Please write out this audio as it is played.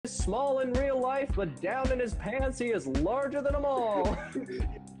is small in real life, but down in his pants he is larger than them all.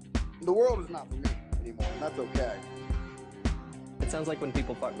 The world is not for me anymore, and that's okay. It sounds like when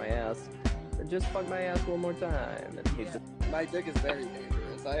people fuck my ass. Just fuck my ass one more time. And he's just My dick is very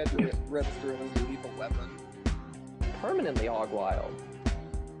dangerous. I had to register it as a lethal weapon. permanently hog wild.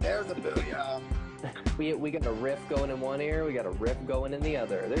 There's a booyah. We got a riff going in one ear, we got a riff going in the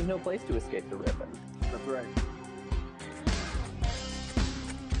other. There's no place to escape the riffing. That's right.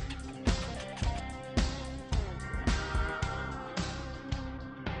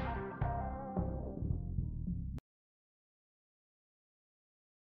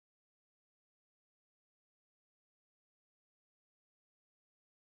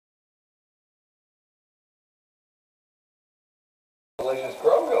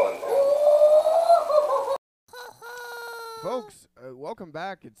 Folks, welcome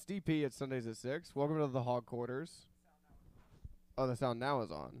back. It's DP. It's Sundays at 6. Welcome to the Hog Quarters. Oh, the sound now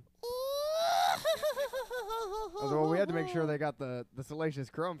is on. Well, we had to make sure they got the salacious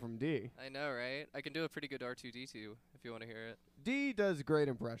crumb from D. I know, right? I can do a pretty good R2D2 if you want to hear it. D does great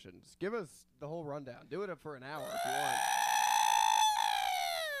impressions. Give us the whole rundown. Do it for an hour if you want.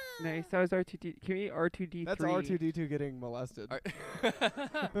 Nice. That was R2D. Can we R2D3? That's R2D2 getting molested.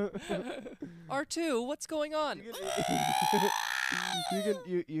 R2, what's going on?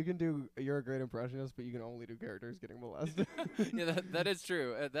 You can do. You're a great impressionist, but you can only do characters getting molested. Yeah, that is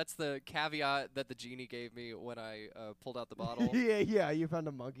true. That's the caveat that the genie gave me when I pulled out the bottle. yeah. You found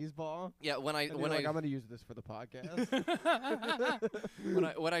a monkey's paw. Yeah, when I'm gonna use this for the podcast.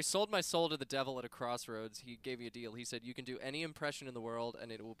 when I sold my soul to the devil at a crossroads, he gave me a deal. He said, "You can do any impression in the world,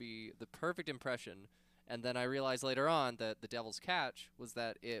 and it will be the perfect impression." And then I realized later on that the devil's catch was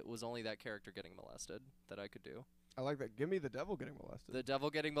that it was only that character getting molested that I could do. I like that. Give me the devil getting molested. The devil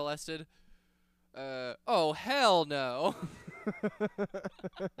getting molested? Oh, hell no.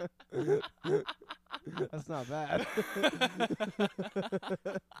 That's not bad.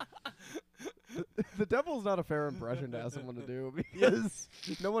 The devil's not a fair impression to ask someone to do because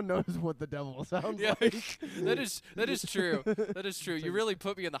no one knows what the devil sounds like. That is true. That is true. You really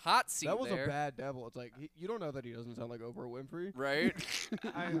put me in the hot seat That was there. a bad devil. It's like, you don't know that he doesn't sound like Oprah Winfrey. Right?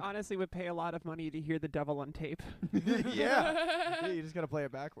 I honestly would pay a lot of money to hear the devil on tape. Yeah, you just got to play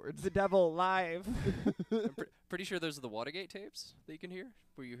it backwards. The devil live. I'm pretty sure those are the Watergate tapes that you can hear,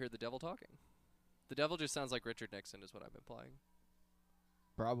 where you hear the devil talking. The devil just sounds like Richard Nixon is what I'm implying.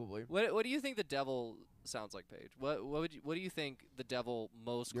 Probably. What do you think the devil sounds like, Paige? What do you think the devil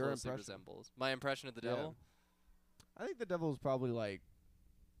most Your closely impression. resembles? My impression of the Yeah. devil? I think the devil's probably like,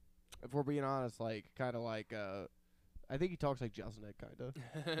 if we're being honest, like kind of like I think he talks like Jeselnik, kind of.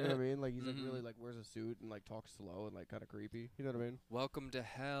 You know what I mean? Like he's like really like wears a suit and like talks slow and like kind of creepy. You know what I mean? Welcome to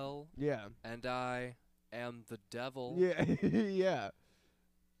hell, Yeah. and I am the devil. Yeah. Yeah.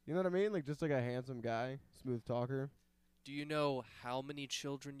 You know what I mean? Like just like a handsome guy, smooth talker. Do you know how many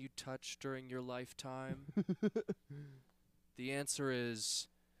children you touched during your lifetime? The answer is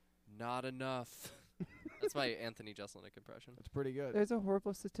not enough. That's my Anthony Jeselnik impression. That's pretty good. There's a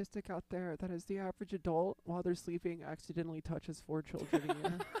horrible statistic out there that is the average adult, while they're sleeping, accidentally touches 4 children a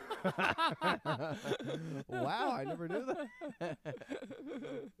year. Wow, I never knew that.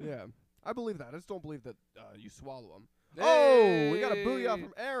 Yeah. I believe that. I just don't believe that you swallow them. Oh, we got a booyah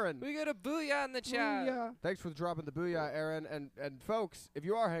from Aaron. We got a booyah in the chat. Booyah. Thanks for dropping the booyah, Aaron. And folks, if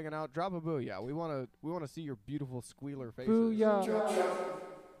you are hanging out, drop a booyah. We wanna see your beautiful squealer faces. Booyah.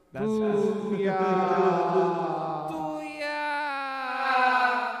 That's Booyah!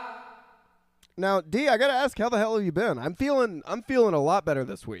 Now, D, I gotta ask, how the hell have you been? I'm feeling a lot better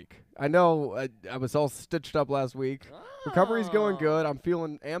this week. I know I was all stitched up last week. Recovery's going good. I'm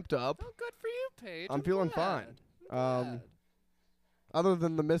feeling amped up. Oh, good for you, Paige. I'm feeling glad. fine. I'm glad. Other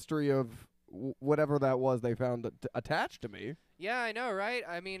than the mystery of whatever that was they found attached to me. Yeah, I know, right?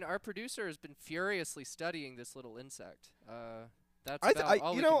 I mean, our producer has been furiously studying this little insect. That's about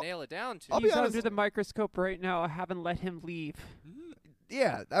all we can nail it down to. I'll be He's honest. under the microscope right now. I haven't let him leave.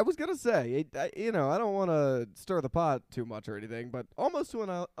 Yeah, I was gonna say, I don't want to stir the pot too much or anything, but almost to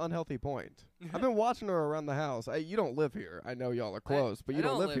an unhealthy point. I've been watching her around the house. You don't live here. I know y'all are close, but you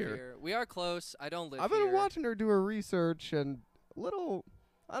don't live here. We are close. I don't live I've here. been watching her do her research, and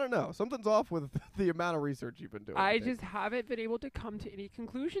I don't know, something's off with the amount of research you've been doing. I think. just haven't been able to come to any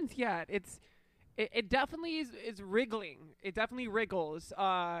conclusions yet. It definitely is wriggling. It definitely wriggles.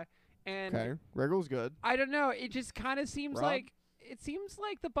 And Okay, wriggle's good. I don't know. It just kind of seems Rob? like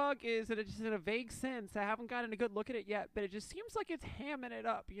the bug is, and it's just in a vague sense. I haven't gotten a good look at it yet, but it just seems like it's hamming it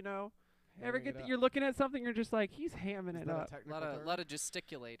up. You know. Ever Hamming get it that up. you're looking at something, you're just like, he's hamming Is it that a up. A technical term? lot of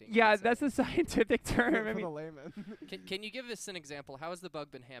gesticulating. you Yeah, would say. that's a scientific term. I For mean, the layman. Can you give us an example? How has the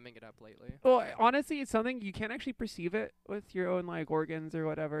bug been hamming it up lately? well, honestly, it's something you can't actually perceive it with your own like organs or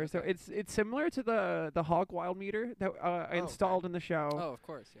whatever. So Okay. it's similar to the hog wild meter that I okay. installed in the show. Oh, of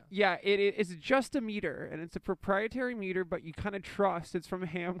course, yeah. Yeah, it's just a meter, and it's a proprietary meter, but you kind of trust it's from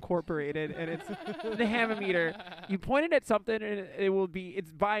Ham Corporated, and it's the Hamometer. You point it at something, and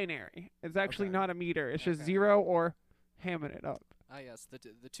it's binary. It's actually Okay. not a meter. It's just Okay. 0 or hamming it up. Ah, yes,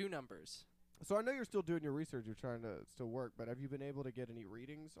 the two numbers. So I know you're still doing your research. You're trying to still work, but have you been able to get any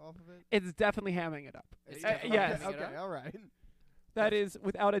readings off of it? It's definitely hamming it up. It's definitely hamming yes. it Okay. up? All right. That is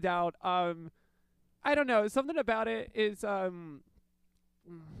without a doubt. I don't know. Something about it is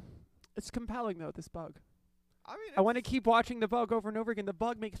it's compelling though. This bug. I mean, I want to keep watching the bug over and over again. The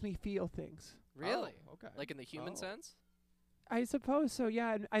bug makes me feel things. Really? okay. Like in the human Oh. sense? I suppose so.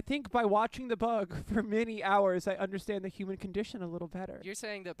 Yeah. And I think by watching the bug for many hours, I understand the human condition a little better. You're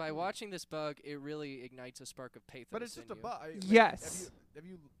saying that by watching this bug, it really ignites a spark of pathos But it's in just a you. bug. Yes. Have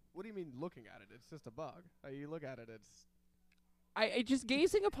you? What do you mean looking at it? It's just a bug. You look at it. It's. I just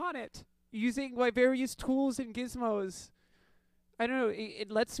gazing upon it, using my various tools and gizmos. I don't know. It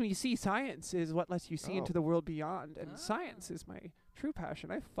lets me see. Science is what lets you see into Oh. the world beyond, and Ah. science is my true passion.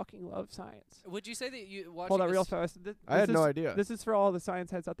 I fucking love science. Would you say that you watching Hold on, this real fast. I had this no is- idea. This is for all the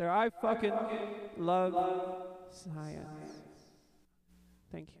science heads out there. I fucking love science.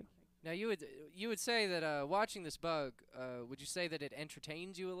 Thank you. Now you would say that watching this bug, would you say that it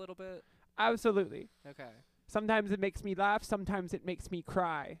entertains you a little bit? Absolutely. Okay. Sometimes it makes me laugh. Sometimes it makes me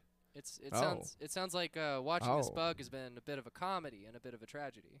cry. Oh. It sounds like watching this Oh. bug has been a bit of a comedy and a bit of a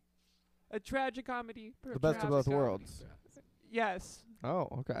tragedy. A tragic comedy. The best of perhaps. both worlds. Yes. Oh,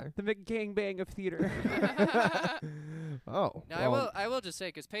 okay. The McGangbang of theater. Oh. Now well, I will just say,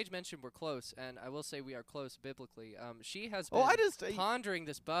 because Paige mentioned we're close, and I will say we are close biblically. She has been Oh, I just. pondering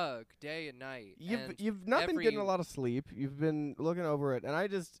this bug day and night. and You've not been getting a every- lot of sleep. You've been looking over it, and I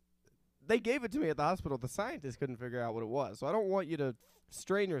just. They gave it to me at the hospital. The scientists couldn't figure out what it was, so I don't want you to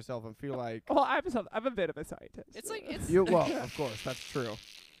strain yourself and feel like. Well, I'm a bit of a scientist. It's like it's Well, of course, that's true.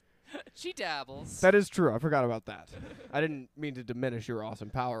 she dabbles. That is true. I forgot about that. I didn't mean to diminish your awesome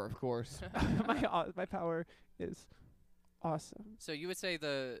power, of course. my power is awesome. So you would say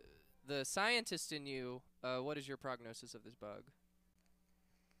the scientist in you. What is your prognosis of this bug?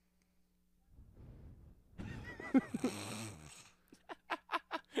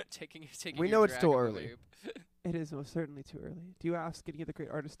 taking We your know it's still drag of the early. vape. It is most certainly too early. Do you ask any of the great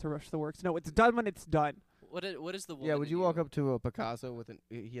artists to rush the works? No, it's done when it's done. What is the woman? Yeah, would in you walk up to a Picasso with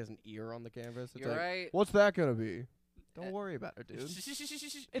he has an ear on the canvas? It's You're like, right. what's that gonna be? Don't Uh, worry about it, dude.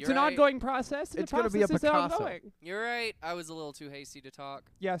 It's You're an right. ongoing process. And It's the gonna be a process is Picasso. ongoing. You're right. I was a little too hasty to talk.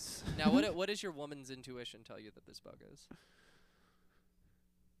 Yes. Now, what does your woman's intuition tell you that this bug is?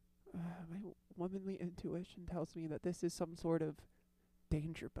 My womanly intuition tells me that this is some sort of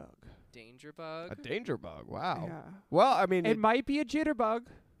danger bug. Danger A bug. danger bug. Wow. Yeah. Well, I mean, It might be a jitterbug.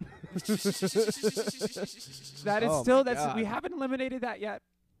 That is Oh still my we God. haven't eliminated that yet.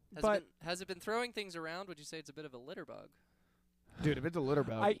 But Has it been throwing things around? Would you say it's a bit of a litter bug? dude, if it's a litter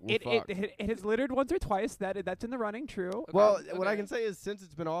bug, we're it fucked. has littered once or twice. That's in the running. True. Well, Okay, what I okay. can say is since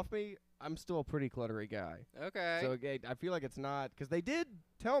it's been off me, I'm still a pretty cluttery guy. Okay. So I feel like it's not because they did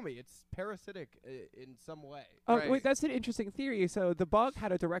tell me it's parasitic in some way. Oh Right. wait, that's an interesting theory. So the bug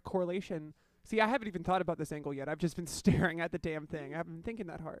had a direct correlation. See, I haven't even thought about this angle yet. I've just been staring at the damn thing. I haven't been thinking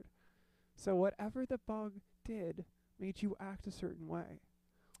that hard. So whatever the bug did made you act a certain way.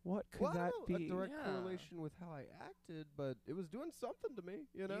 What could Well, I that don't know, be? a direct Yeah. correlation with how I acted, but it was doing something to me,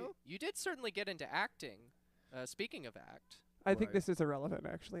 you know? You did certainly get into acting. Speaking of act. I think Right. this is irrelevant.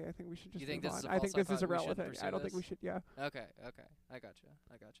 Actually, I think we should just You think move this is on. a I think false this is hypo- we shouldn't irrelevant. I pursue don't think we this? should. Yeah. Okay. I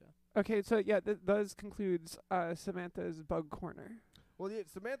gotcha. Okay. So yeah, those concludes Samantha's bug corner. Well, yeah,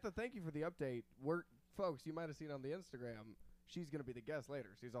 Samantha, thank you for the update. Folks, you might have seen on the Instagram, she's going to be the guest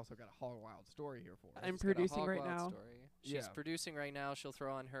later. She's also got a Hog Wild story here for us. I'm She's got a producing Hog right Wild now. Story. She's Yeah. producing right now. She'll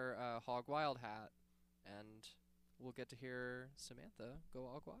throw on her Hog Wild hat, and we'll get to hear Samantha go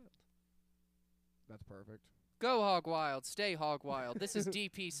Hog Wild. That's perfect. Go Hog Wild. Stay Hog Wild. This is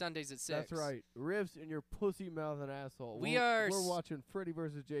DP Sundays at 6. That's right. Ribs in your pussy mouth and asshole. We're We're watching Freddy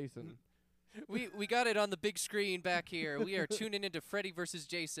versus Jason. We got it on the big screen back here. We are tuning into Freddy versus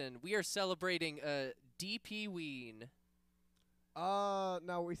Jason. We are celebrating DP Ween.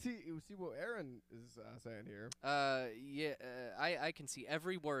 Now we see what Aaron is saying here. Yeah, I can see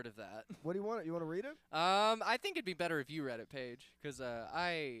every word of that. What do you want? You want to read it? I think it'd be better if you read it, Paige, because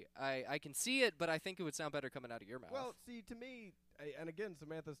I can see it, but I think it would sound better coming out of your mouth. Well, see, to me, and again,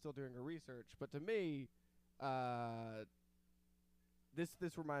 Samantha's still doing her research, but to me,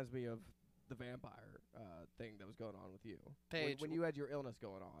 this reminds me of the vampire thing that was going on with you. Paige, when you had your illness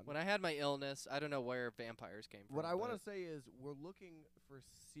going on. when I had my illness, I don't know where vampires came from. What I want to but say is we're looking for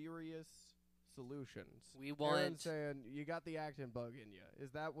serious solutions. we want. Aaron's saying you got the acting bug in you.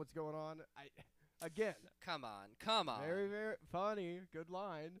 Is that what's going on? Again, Come on. very, very funny, good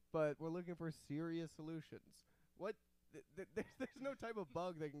line, but we're looking for serious solutions. What? There's no type of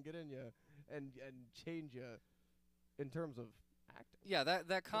bug that can get in you and change you in terms of acting. Yeah,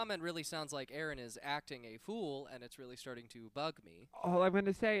 that comment really sounds like Aaron is acting a fool, and it's really starting to bug me. All I'm going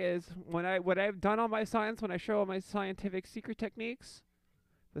to say is when I've done all my science, when I show all my scientific secret techniques,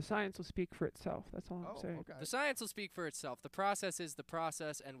 the science will speak for itself. That's all I'm saying. Okay. The science will speak for itself. The process is the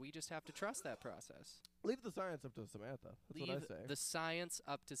process, and we just have to trust that process. Leave the science up to Samantha. That's Leave what I say. the science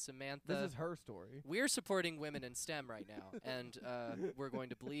up to Samantha. This is her story. We're supporting women in STEM right now, and we're going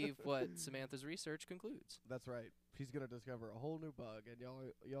to believe what Samantha's research concludes. That's right. She's gonna discover a whole new bug, and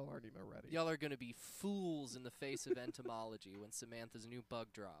y'all aren't even ready. Y'all are going to be fools in the face of entomology when Samantha's new bug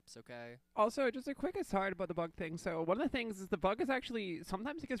drops, okay? Also, just a quick aside about the bug thing. So one of the things is the bug is actually,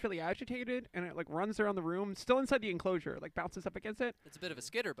 sometimes it gets really agitated and it like runs around the room, still inside the enclosure, like bounces up against it. It's a bit of a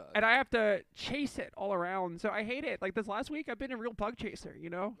skitter bug. And I have to chase it all around. So I hate it. Like this last week, I've been a real bug chaser, you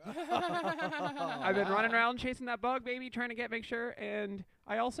know? I've been running around chasing that bug, baby, trying to make sure. And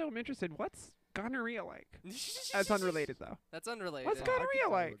I also am interested, what's gonorrhea like? That's unrelated, though. That's unrelated. What's I can gonorrhea tell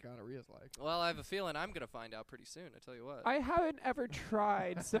you like? What gonorrhea's like. Well, I have a feeling I'm going to find out pretty soon, I tell you what. I haven't ever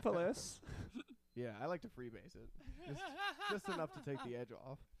tried syphilis. Yeah, I like to freebase it. Just enough to take the edge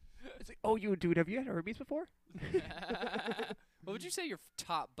off. It's like, oh, you dude, have you had herpes before? What would you say your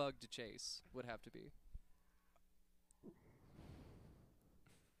top bug to chase would have to be?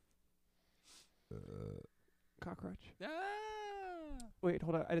 Cockroach. Ah! Wait,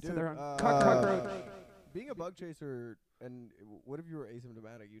 hold on. I just said Dude, that wrong. uh, Cockroach. Being a bug chaser, and what if you were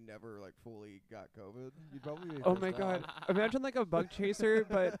asymptomatic? You never like fully got COVID. You'd probably be Oh pissed my off. god. Imagine like a bug chaser,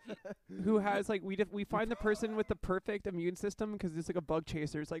 but who has like, we find the person with the perfect immune system because it's like a bug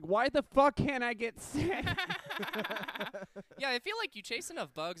chaser. It's like, why the fuck can't I get sick? Yeah, I feel like you chase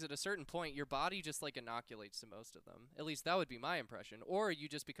enough bugs at a certain point, your body just like inoculates to most of them. At least that would be my impression. Or you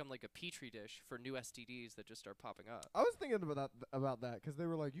just become like a petri dish for new STDs that just start popping up. I was thinking about that because they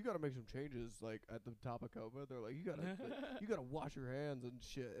were like, you got to make some changes like at the top of COVID. They're like, you gotta wash your hands and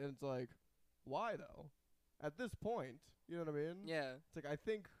shit. And it's like, why though? At this point, you know what I mean? Yeah. It's like I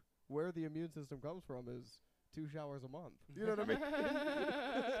think where the immune system comes from is 2 showers a month. You know what I mean?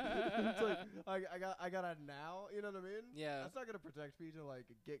 It's like I got it now. You know what I mean? Yeah. That's not gonna protect me to like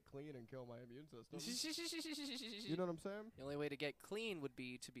get clean and kill my immune system. You know what I'm saying? The only way to get clean would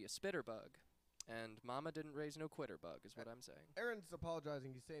be to be a spitter bug. And mama didn't raise no quitter bug, is what I'm saying. Aaron's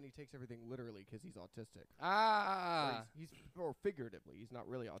apologizing. He's saying he takes everything literally because he's autistic. Ah! Or figuratively, he's not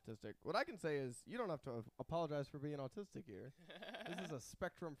really autistic. What I can say is you don't have to apologize for being autistic here. This is a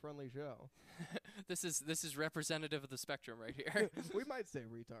spectrum-friendly show. This is representative of the spectrum right here. We might say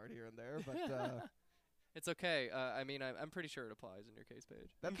retard here and there, but It's okay. I mean, I'm pretty sure it applies in your case, Paige.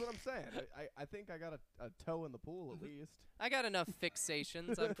 that's what I'm saying. I think I got a toe in the pool at least. I got enough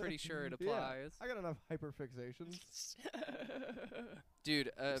fixations. I'm pretty sure it applies. I got enough hyperfixations.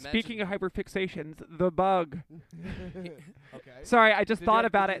 Dude, Speaking of hyperfixations, the bug. Okay. Sorry, I just Did you thought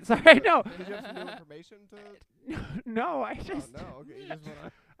have- about did it. Sorry, no. Did you have some new information to? No, I Oh just, no. Okay. You just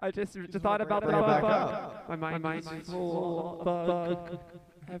wanna I just just thought wanna about the bring it back bug. up. My mind's full of bug.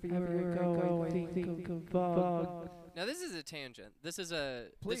 Everywhere I go, I think of bug. now this is a tangent. This is a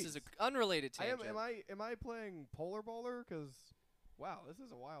Please. unrelated I tangent. am I playing Polar Bowler? Cause wow, this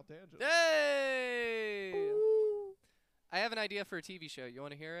is a wild tangent. Hey! I have an idea for a TV show. You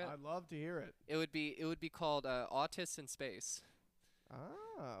want to hear it? I'd love to hear it. It would be called Autists in Space.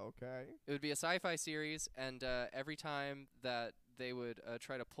 Ah, okay. It would be a sci-fi series, and every time that they would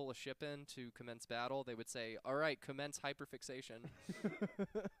try to pull a ship in to commence battle, they would say, "All right, commence hyperfixation."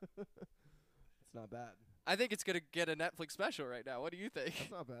 It's not bad. I think it's gonna get a Netflix special right now. What do you think?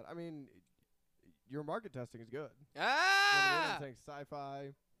 That's not bad. I mean, your market testing is good. Ah! I'm saying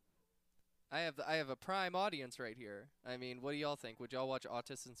sci-fi. I have a prime audience right here. I mean, what do y'all think? Would y'all watch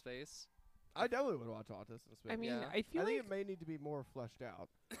Autists in Space? I definitely would watch Autism in Space. I mean, Yeah. I feel I think like it may need to be more fleshed out.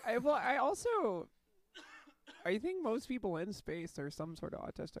 I also, I think most people in space are some sort of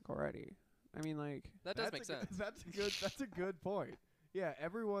autistic already. I mean, like, That does make sense. That's a good point. Yeah,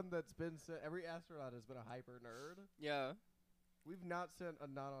 everyone that's been every astronaut has been a hyper nerd. Yeah. We've not sent a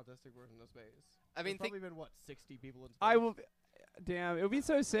non-autistic person to space. I mean, There's probably been 60 people in space. I will. Damn, it would be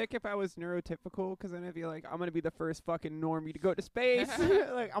so sick if I was neurotypical, because then I'd be like, I'm gonna be the first fucking normie to go to space.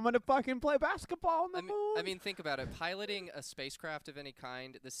 Like, I'm gonna fucking play basketball on the moon. I mean, think about it. Piloting a spacecraft of any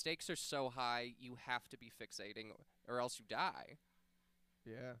kind, the stakes are so high, you have to be fixating, or else you die.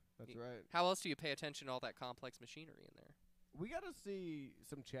 Yeah, that's right. How else do you pay attention to all that complex machinery in there? We gotta see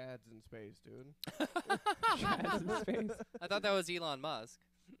some Chads in space, dude. Chads in space. I thought that was Elon Musk.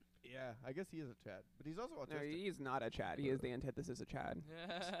 Yeah, I guess he is a Chad, but he's also autistic. No, he's not a Chad. He is the antithesis of Chad.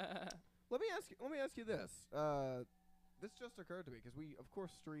 Let me ask you this. This just occurred to me because we, of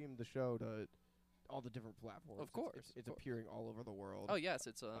course, streamed the show to all the different platforms. Of course, it's appearing all over the world. Oh yes,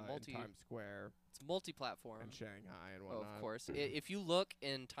 it's a in Times Square It's multi-platform. and Shanghai and Oh, whatnot. of course. If you look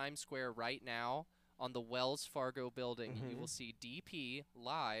in Times Square right now on the Wells Fargo building, you will see DP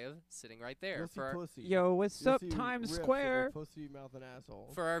live sitting right there. You'll see For our, pussy. Yo, what's You'll up, see Times rips in Square? their pussy, mouth, and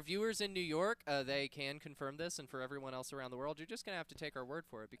asshole. for our viewers in New York, they can confirm this, and for everyone else around the world, you're just gonna have to take our word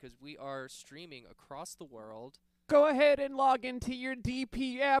for it because we are streaming across the world. Go ahead and log into your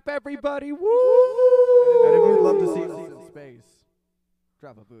DP app, everybody. Woo! And if you'd love to see us in space,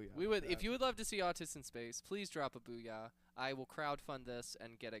 drop a booyah. We would, if you would love to see Autists in Space, please drop a booyah. I will crowdfund this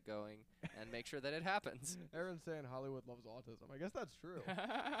and get it going and make sure that it happens. Aaron's saying Hollywood loves autism. I guess that's true.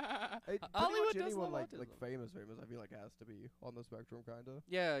 Pretty Hollywood much does anyone love like autism. famous, I feel like has to be on the spectrum, kinda.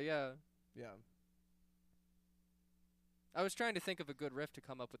 Yeah, yeah. Yeah. I was trying to think of a good riff to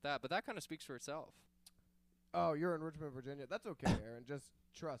come up with that, but that kind of speaks for itself. Oh, you're in Richmond, Virginia. That's okay, Aaron. Just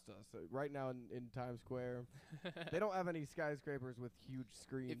trust us. Right now in Times Square, they don't have any skyscrapers with huge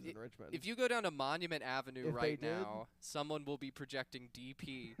screens in Richmond. If you go down to Monument Avenue If right they did? now, someone will be projecting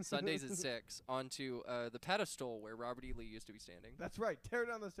DP Sundays at 6 onto the pedestal where Robert E. Lee used to be standing. That's right. Tear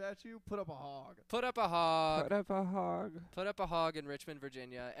down the statue. Put up a hog. Put up a hog. Put up a hog. Put up a hog in Richmond,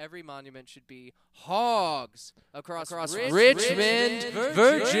 Virginia. Every monument should be hogs across Richmond,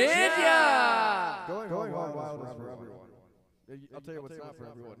 Virginia. Going hog wild is for everyone. I'll tell you what's not for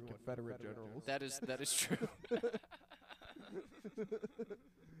everyone. Confederate generals. That is true.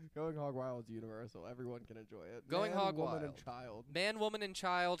 Going hog wild is universal. Everyone can enjoy it. Going Man, hog woman, wild. and child. Man, woman, and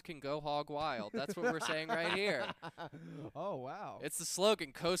child can go hog wild. That's what we're saying right here. Oh, wow. It's the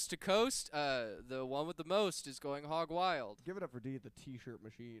slogan, coast to coast. The one with the most is going hog wild. Give it up for D, the T-shirt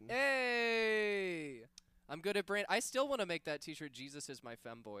machine. Hey! I'm good at brand. I still want to make that T-shirt, Jesus is my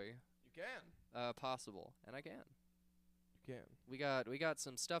femboy, You can. possible. And I can. You can. We got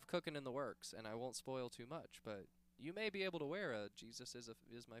some stuff cooking in the works, and I won't spoil too much, but you may be able to wear a Jesus is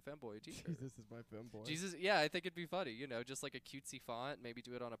my femboy T-shirt. Jesus is my femboy. Jesus, yeah, I think it'd be funny, just like a cutesy font, maybe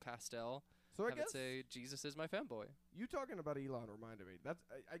do it on a pastel. So I Have it guess say Jesus is my femboy. you talking about Elon reminded me. That's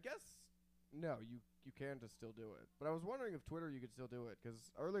I guess no, you can just still do it. But I was wondering if Twitter you could still do it because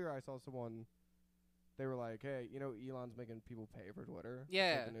earlier I saw someone. They were like, hey, Elon's making people pay for Twitter. It's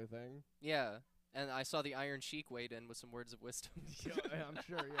Yeah. like a new thing. Yeah, and I saw the Iron Sheik weighed in with some words of wisdom. Yeah, I'm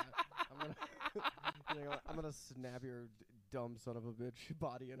sure, yeah. I'm gonna snap your dumb son of a bitch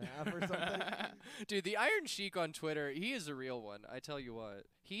body in half or something. Dude, the Iron Sheik on Twitter, he is a real one. I tell you what.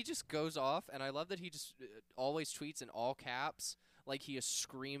 He just goes off, and I love that he just always tweets in all caps like he is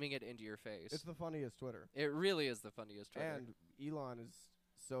screaming it into your face. It's the funniest Twitter. It really is the funniest Twitter. And Elon is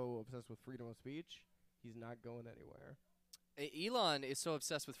so obsessed with freedom of speech, he's not going anywhere. Elon is so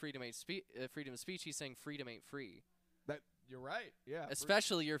obsessed with freedom of speech, he's saying freedom ain't free. You're right. Yeah.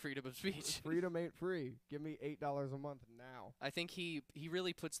 Especially your freedom of speech. Freedom ain't free. Give me $8 a month now. I think he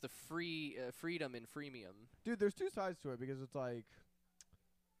really puts the freedom in freemium. Dude, there's two sides to it because it's like,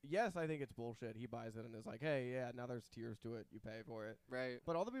 yes, I think it's bullshit. He buys it and is like, hey, yeah, now there's tiers to it. You pay for it. Right.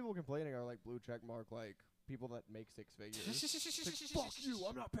 But all the people complaining are like blue check mark, like people that make six figures. It's like, fuck you,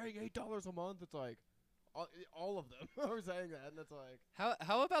 I'm not paying $8 a month. It's like, all of them are saying that, and it's like,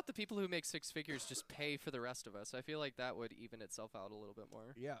 How about the people who make six figures just pay for the rest of us? I feel like that would even itself out a little bit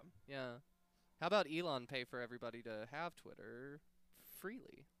more. yeah. Yeah. How about Elon pay for everybody to have Twitter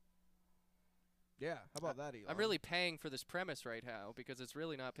freely? Yeah, how about that, Elon? I'm really paying for this premise right now because it's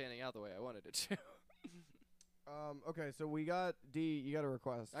really not panning out the way I wanted it to. Okay, so we got D. You got a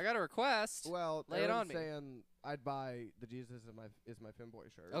request. I got a request. Well, Lay it Aaron's on me. saying I'd buy the Jesus is my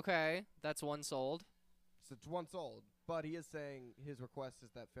femboy shirt. Okay, that's one sold. So it's one sold, but he is saying his request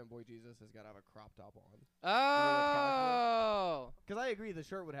is that femboy Jesus has got to have a crop top on. Oh! Because I agree, the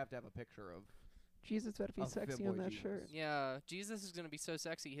shirt would have to have a picture of. Jesus better be A sexy femboy on that Jesus. shirt. Yeah, Jesus is going to be so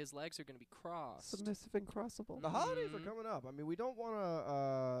sexy, his legs are going to be crossed. Submissive and crossable. The holidays are Mhm. coming up. I mean, we don't want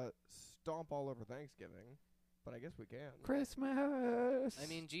to stomp all over Thanksgiving, but I guess we can. Christmas. I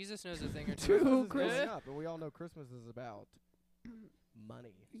mean, Jesus knows a thing or Two two. Christmas is Chris- coming up, and we all know Christmas is about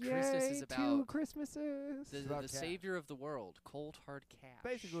money. Christmas is Yay, about 2 Christmases. The, It's about the cash. savior of the world, cold hard cash.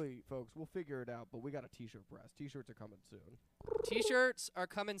 Basically, folks, we'll figure it out, but we got a T-shirt press. T-shirts are coming soon. T-shirts are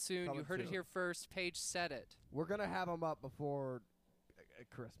coming soon. Coming You heard it soon. here first. Paige said it. We're gonna have them up before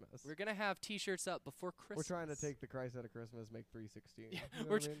Christmas. We're gonna have T-shirts up before Christmas. We're trying to take the Christ out of Christmas, make 316. Yeah, You know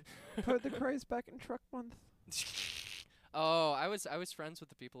we're what I mean? Put the Christ back in truck month. Oh, I was friends with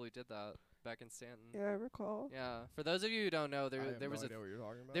the people who did that back in Stanton. Yeah, I recall. Yeah. For those of you who don't know, I there have there no was a idea what you're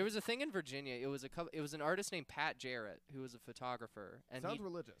talking about. there was a thing in Virginia. It was an artist named Padgett who was a photographer, and Sounds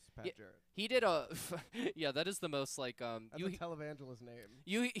religious, Pat Yeah, Jarrett. he did a yeah. That is the most like That's you a televangelist name.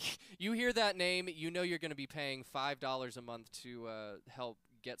 you hear that name, you know you're gonna be paying $5 a month to help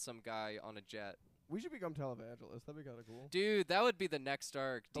get some guy on a jet. We should become televangelists. That'd be kind of cool. Dude, that would be the next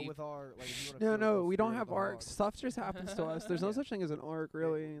arc. But Deep. with our like, if you wanna No, feel no, the we don't spirit of have the arcs. hog. Stuff just happens to us. There's no Yeah. such thing as an arc,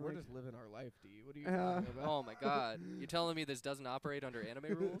 really. We're like- just living our life, D. What are you Yeah. talking about? Oh my god, you're telling me this doesn't operate under anime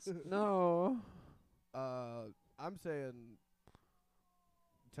rules? No. I'm saying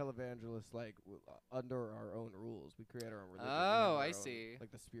televangelists like under our own rules. We create our own religion. We have Oh, our I own, see.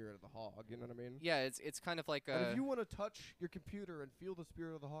 Like the spirit of the hog. You know what I mean? Yeah, it's kind of like And if you want to touch your computer and feel the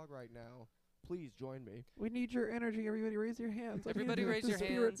spirit of the hog right now, please join me. We need your energy. Everybody raise your hands. I need Everybody the- raise the your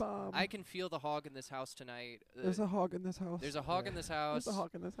spirit hands. Bomb. I can feel the hog in this house tonight. There's a hog in this house. There's a hog in this house. There's a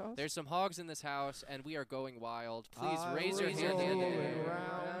hog in this house. There's some hogs in this house, and we are going wild. Please I raise your was hand in going the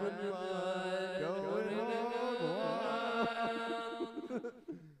round and round,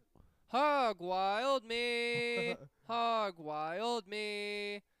 Hog wild me, hog wild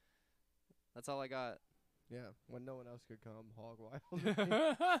me. That's all I got. Yeah, when no one else could come, hog wild.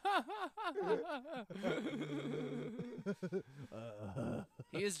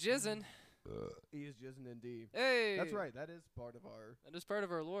 He is jizzing. He is just an ND. Hey, That's right. That is part of our. That is part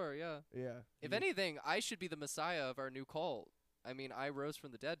of our lore. Yeah. Yeah. If he is- anything, I should be the messiah of our new cult. I mean, I rose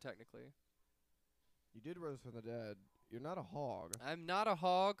from the dead technically. you did rose from the dead. You're not a hog. I'm not a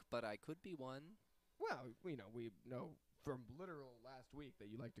hog, but I could be one. Well, we know from literal last week that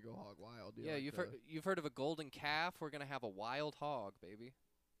you like to go hog wild. You Yeah, like you've heard of a golden calf? We're gonna have a wild hog, baby.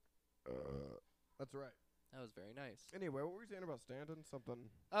 That's right. That was very nice. Anyway, what were you saying about Stanton? Something.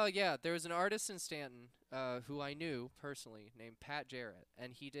 Oh yeah, there was an artist in Stanton who I knew personally named Pat Jarrett,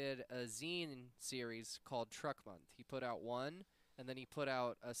 and he did a zine series called Truck Month. He put out one, and then he put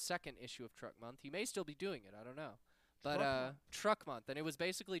out a second issue of Truck Month. He may still be doing it, I don't know. But Truck Month? Truck Month, and it was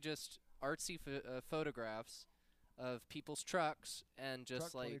basically just artsy photographs of people's trucks and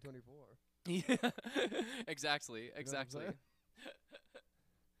just Truck like 2024. yeah, exactly, You know what I'm exactly. saying?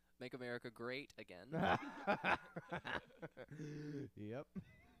 Make America great again. Yep.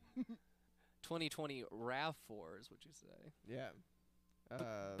 2020 RAV4 is what you say. Yeah.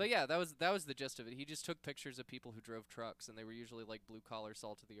 But yeah, that was the gist of it. He just took pictures of people who drove trucks, and they were usually like blue collar,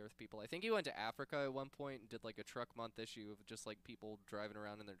 salt of the earth people. I think he went to Africa at one point and did like a truck month issue of just like people driving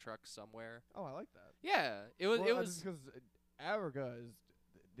around in their trucks somewhere. Oh, I like that. Yeah, it was. Well, just because Africa is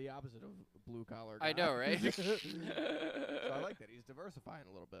the opposite of blue collar. I know, right? So I like that. He's diversifying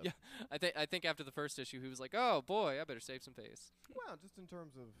a little bit. Yeah. I think after the first issue, he was like, "Oh boy, I better save some face." Well, just in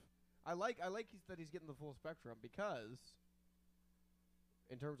terms of, I like that he's getting the full spectrum because,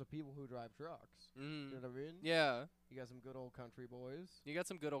 in terms of people who drive trucks, you know what I mean? Yeah, You got some good old country boys. you got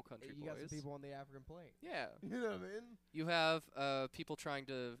some good old country You boys. got some people on the African plain. Yeah, You know what I mean? you have people trying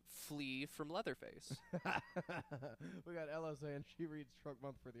to flee from Leatherface. We got Ella saying she reads Truck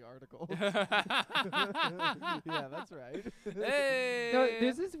Month for the article. Yeah, that's right. Hey, No,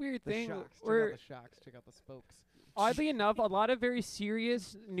 there's this weird The thing shocks. Check where, out the shocks. Check out the spokes. oddly enough, a lot of very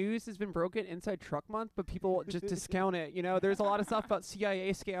serious news has been broken inside Truck Month, but people just discount it. You know, there's a lot of stuff about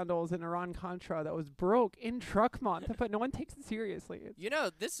CIA scandals and Iran-Contra that was broke in Truck Month, but no one takes it seriously. It's You know,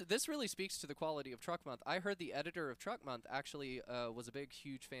 this really speaks to the quality of Truck Month. I heard the editor of Truck Month actually was a big,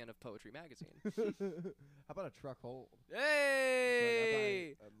 huge fan of Poetry Magazine. How about a Truckold?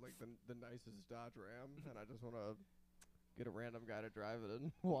 Hey! I like the nicest Dodge Ram, and I just want to get a random guy to drive it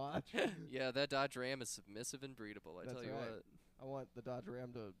and watch. Yeah, that Dodge Ram is submissive and breedable, I That's tell you right. what. I want the Dodge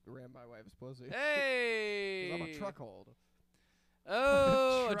Ram to ram my wife's pussy. 'Cause Hey! I'm a Truckold.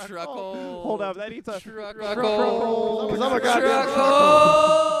 Oh, a Truckhold. Truckhold. Hold up, that needs a Truckhold. I'm a goddamn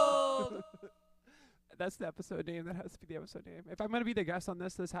Truckhold. That's the episode name. That has to be the episode name. If I'm going to be the guest on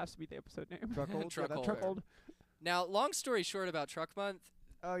this has to be the episode name. Truckold. Yeah, that's Truckold. fair. Truckold. Now, long story short about Truck Month,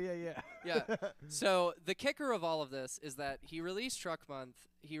 Oh yeah. Yeah. so the kicker of all of this is that he released Truck Month.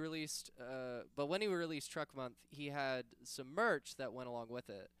 He released, but when he released Truck Month, he had some merch that went along with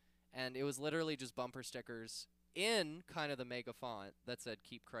it. and it was literally just bumper stickers in kind of the mega font that said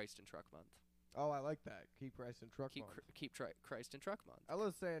 "Keep Christ in Truck Month." Oh, I like that. Keep Christ in Truck Keep Month. Christ in Truck Month. I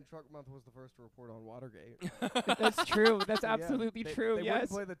was saying Truck Month was the first to report on Watergate. That's true. That's Yeah, absolutely they, true. They Yes.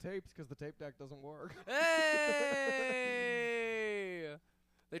 wouldn't play the tapes because the tape deck doesn't work. Hey!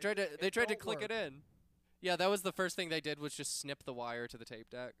 They tried to don't click work. it in. Yeah, that was the first thing they did was just snip the wire to the tape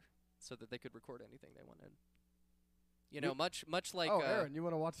deck so that they could record anything they wanted. You know, much like oh, Aaron, you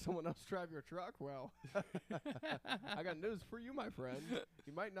want to watch someone else drive your truck? Well, I got news for you, my friend.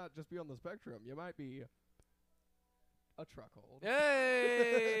 You might not just be on the spectrum. You might be a truckhold.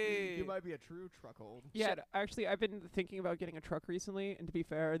 Hey! You might be a true truckhold. Yeah, actually, I've been thinking about getting a truck recently, and to be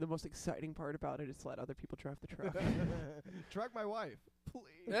fair, the most exciting part about it is to let other people drive the truck. Truck my wife, please.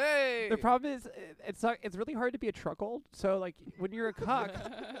 Hey! The problem is, it's really hard to be a truckold. So like when you're a cuck,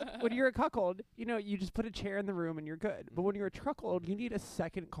 when you're a cuckold, you know, you just put a chair in the room and you're good. But when you're a truckold, you need a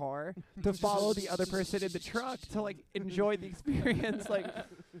second car to follow the other person in the truck to like enjoy the experience. Like,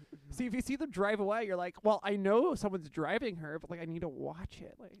 see if you see them drive away, you're like, well, I know someone's driving her, but like I need to watch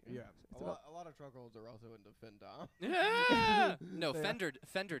it. Like, Yeah, it's a lot of truckholds are also into Fendom. Yeah. No, Yeah.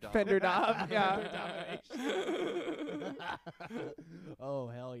 Fender dog. Fender Dom, yeah. Oh,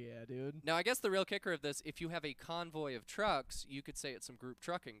 hell yeah, dude. Now, I guess the real kicker of this, if you have a convoy of trucks, you could say it's some group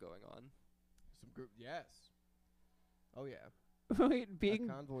trucking going on. Some group, yes. Oh, yeah. Wait, being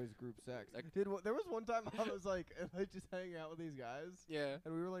convoy's group sex. Like- Dude, there was one time I was like just hanging out with these guys. Yeah.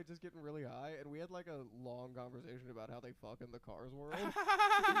 And we were like just getting really high, and we had like a long conversation about how they fuck in the Cars world.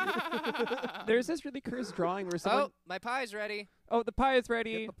 there's this really cursed drawing where someone. Oh, my pie's ready. Oh, the pie is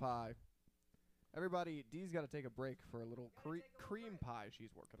ready. Get the pie. Everybody, Dee's got to take a break for a little cream pie she's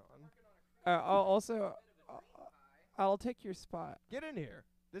working on. I'll take your spot. Get in here.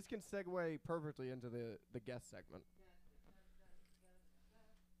 This can segue perfectly into the guest segment.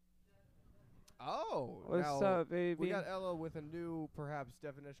 Oh, What's now up, baby? we got Ella with a new, perhaps,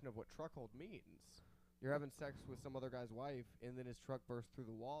 definition of what truckhold means. You're having sex with some other guy's wife, and then his truck bursts through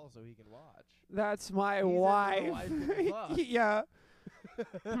the wall so he can watch. That's my He's into the wife. wife getting fucked. Yeah.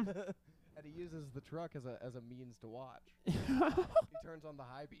 And he uses the truck as a means to watch. He turns on the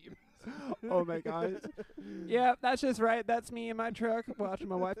high beam. Oh my god. Yeah, that's just right. That's me in my truck watching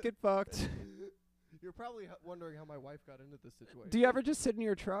my wife get fucked. You're probably wondering how my wife got into this situation. Do you ever just sit in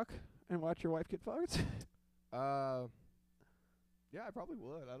your truck and watch your wife get fucked? Yeah, I probably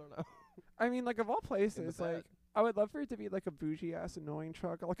would. I don't know. I mean, like, of all places, bed. like, I would love for it to be like a bougie ass annoying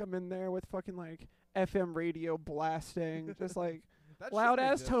truck. Like, I'm in there with fucking like FM radio blasting, just like That loud shouldn't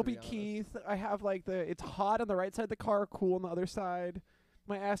ass exist, to Toby be honest. Keith. I have like it's hot on the right side of the car, cool on the other side.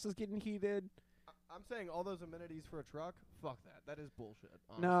 My ass is getting heated. I'm saying all those amenities for a truck. Fuck that. That is bullshit.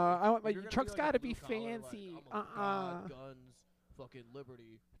 No, honestly. I want my If you're gonna truck's be like gotta a be blue collar, fancy. Like, oh my God, guns, fucking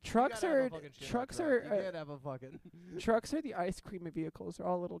liberty. Trucks You gotta have are a fucking shit on a trucks truck. are You can't have a fucking. trucks are the ice cream of vehicles. They're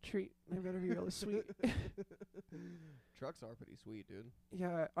all a little treat. They're gonna be really sweet. Trucks are pretty sweet, dude.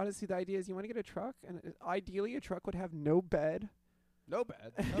 Yeah, honestly, the idea is you want to get a truck, and ideally a truck would have no bed. No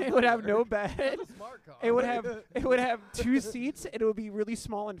bad. It would have no bed. That's a smart car. It would have 2 seats, and it would be really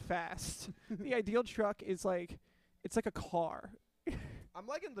small and fast. The ideal truck is like, it's like a car. I'm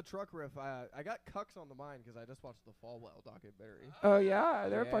liking the truck riff. I got cucks on the mind because I just watched the Falwell documentary. Oh yeah,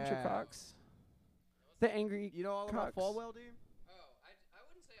 they're a bunch of Yeah. cocks. The angry. You know all about Cucks. Falwell, dude? Oh, I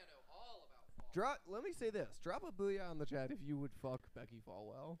wouldn't say I know all about Let me say this. Drop a booyah on the chat if you would fuck Becky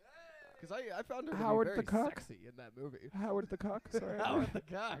Falwell. Because I found her to Howard be the very Cuck? sexy in that movie. Howard the cock. Sorry, Howard the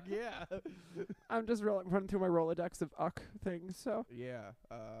Cock, yeah. I'm just running through my Rolodex of uck things. So Yeah.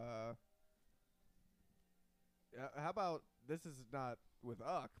 How about, this is not with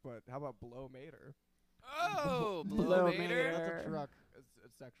Uck, but how about Blow Mater? Oh, Blow Blow Mater. That's a truck, a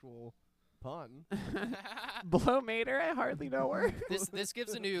sexual pun. Blow Mater, I hardly know her. This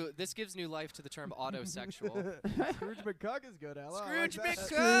gives new life to the term autosexual. Scrooge McCuck is good, Ella. Scrooge I like that.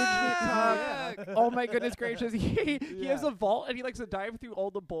 McCuck. Yeah. Oh my goodness gracious! He has Yeah. a vault and he likes to dive through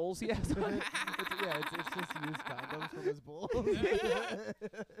all the bowls he has. It's just used condoms from his bull.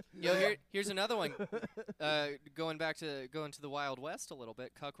 Yo, here's another one. Going to the Wild West a little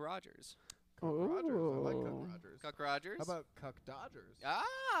bit. Cuck Rogers. Cuck Rogers. I like Cuck Ooh. Rogers. Cuck Rogers. How about Cuck Dodgers?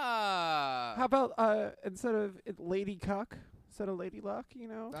 Ah. How about instead of Lady Cuck, instead of Lady Luck, you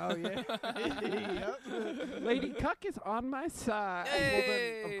know? Oh, yeah. Yep. Lady Cuck is on my side. Well,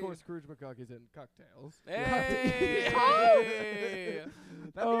 then, Hey. of course, Scrooge McCuck is in Cocktails. Hey.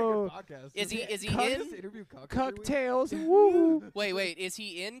 That'd be a good Woo! Podcast. Is he Cuck- in? Just interview Cuck every week? Cocktails. Woo! Wait. Is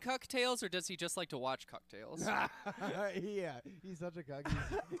he in Cucktails or does he just like to watch Cucktails? Yeah, he's such a cuck.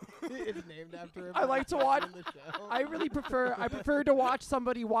 It's named after him. I like to watch- in the show. I really prefer to watch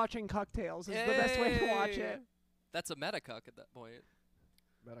somebody watching cocktails. Is the best way to watch Hey. it. That's a meta cuck at that point.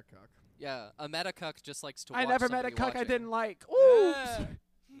 Meta cuck. Yeah, a meta cuck just likes to I watch never met a somebody cuck I watching. didn't like. Ooh. Yeah.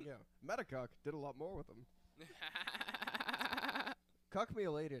 Yeah, Meta cuck did a lot more with him. Cuck me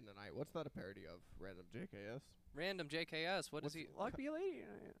a lady tonight. What's that a parody of? Random JKS. Random JKS. What is What's he? Luck be a lady.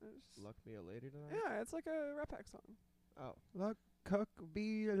 Luck me a lady tonight. Yeah, it's like a rap pack song. Oh, Luck cuck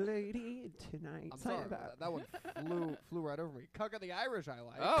be a lady tonight. I'm Something sorry. like That one flew right over me. Cuck of the Irish, I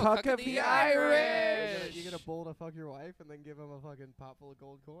like. Oh, Cuck of the Irish. You get a bull to fuck your wife and then give him a fucking pot full of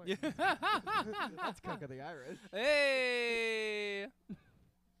gold coins. Yeah. That's Cuck of the Irish. Hey.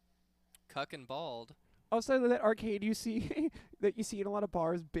 Cuck and bald. Also, that arcade you see that you see in a lot of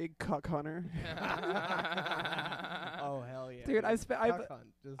bars, big cuck hunter. Oh hell yeah, Dude, I Cuck hunt.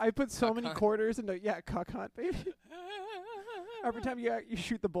 Just I put so Cuck many hunt. quarters into cuck hunt, baby. Every time you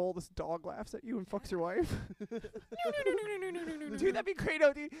shoot the bull, this dog laughs at you and fucks your wife. Dude, that'd be great,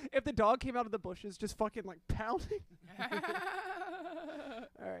 though, dude. If the dog came out of the bushes, just fucking like pounding. All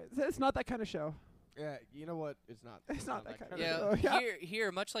right, so it's not that kind of show. yeah, you know what? It's not. It's not that kind of Yeah, show. Yeah.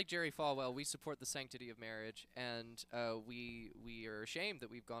 here, much like Jerry Falwell, we support the sanctity of marriage, and we are ashamed that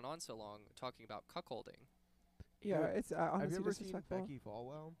we've gone on so long talking about cuckolding. Yeah, Dude, it's Have honestly you ever seen disrespectful. Becky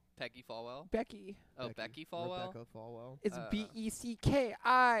Falwell? Peggy Falwell. Becky. Oh, Becky Falwell. Rebecca Falwell. It's Uh,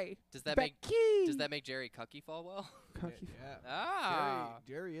 Becki. Does that Becky. make Jerry Cucky Falwell? Cucky. Yeah. Ah,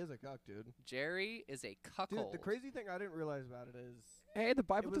 Jerry is a cuck, dude. Jerry is a Dude, cuckold. the crazy thing I didn't realize about it is Hey, the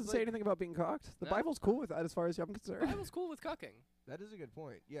Bible was doesn't say like- anything about being cocked. The No. Bible's cool with that, as far as I'm The concerned. Bible's cool with cucking. that is a good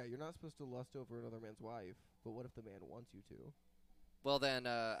point. Yeah, you're not supposed to lust over another man's wife, but what if the man wants you to? Well, then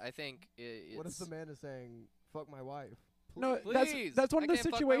I think it's. What if the man is saying, "Fuck my wife"? No, Please, that's one I of the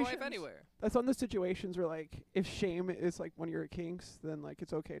can't fuck my wife situations. anywhere. That's one of the situations where, like, if shame is like one of your kinks, then like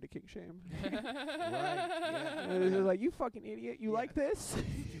it's okay to kink shame. yeah. And it's just like, you fucking idiot, you Yeah. like this?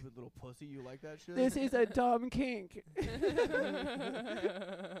 Stupid little pussy, you like that shit? This is a dumb kink.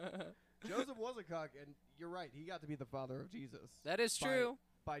 Joseph was a cuck, and you're right. He got to be the father of Jesus. That is By- true.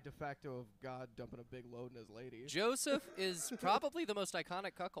 By de facto of God dumping a big load in his lady. Joseph is probably the most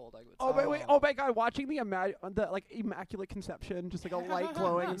iconic cuckold, I would say. Oh, but wait, Oh. oh my God! Watching the like immaculate conception, just like a light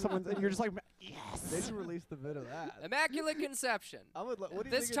glowing, and someone's, and you're just like, They yes. should release the vid of that. Immaculate Conception. I would. What do you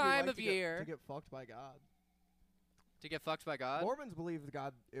This think it'd be time like of to year- to get fucked by God? To get fucked by God? Mormons believe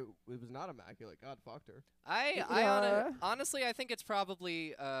God. It was not immaculate. God fucked her, Yeah. Honestly, I think it's probably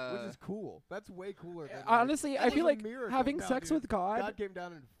which is cool. That's way cooler. Than Honestly, that I was feel a like miracle. having No, sex dude. with God, God came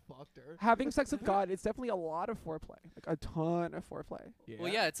down and fucked her. having sex with God, it's definitely a lot of foreplay, like a ton of foreplay. well,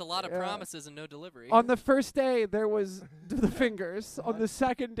 yeah, it's a lot of Yeah. promises and no delivery. On the first day, there was the fingers. On the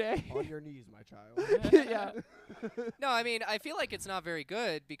second day, On your knees, my child. yeah. No, I mean, I feel like it's not very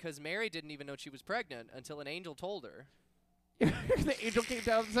good because Mary didn't even know she was pregnant until an angel told her. The angel came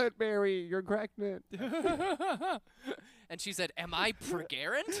down and said, "Mary, you're pregnant. And she said, "Am I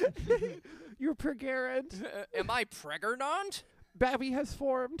pregarant? You're pregnant. Am I pregnant?" Baby has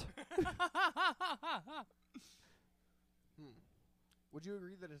formed." Would you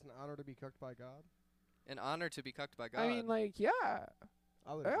agree that it's an honor to be cooked by God? An honor to be cucked by God. I mean, like, yeah,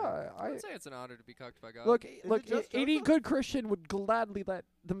 I would. agree. yeah. I would say it's an honor to be cucked by God. Look, it look. just Any Joseph? good Christian would gladly let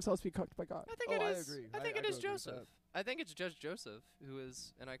themselves be cooked by God. I think Oh, it I is. agree. I think I it is do agree with Joseph. I think it's Judge Joseph who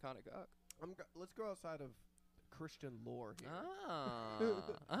is an iconic cuck. Let's go outside of Christian lore here.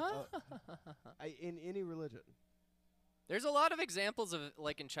 Ah. In any religion. There's a lot of examples of,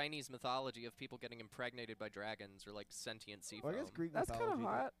 like, in Chinese mythology of people getting impregnated by dragons or, like, sentient sea Well, I foam. guess Greek That's kind of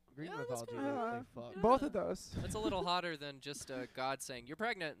mythology. hot. Greek Yeah, that's mythology, kinda hot. they fuck. Both of those. That's a little hotter than just God saying, "You're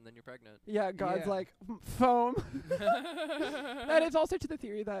pregnant," and then you're pregnant. Yeah, God's Yeah. like foam. That is also to the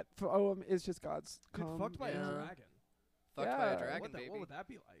theory that foam is just God's Dude, cum. fucked by Yeah. a dragon. Fucked by a Yeah. dragon, What, baby. what would that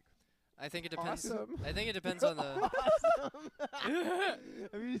be like? I think it depends. Awesome. I think it depends on the.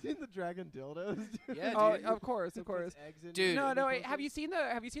 Have you seen the dragon dildos? dude? Yeah, Oh, dude. of course, of It puts course. eggs in Dude. it No, and no. it Wait, goes have in- you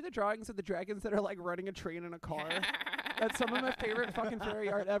seen the drawings of the dragons that are like running a train in a car? That's some of my favorite fucking fairy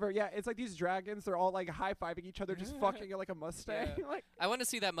art ever. Yeah, it's like these dragons. They're all like high fiving each other, just fucking like a Mustang. Yeah. Like, I want to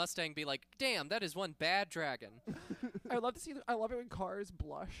see that Mustang be like, "Damn, that is one bad dragon." I love to see. I love it when cars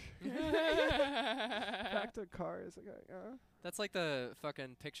blush. Back to cars. Okay, That's like the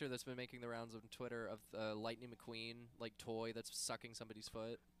fucking picture that's been making the rounds on Twitter of Lightning McQueen, like toy that's sucking somebody's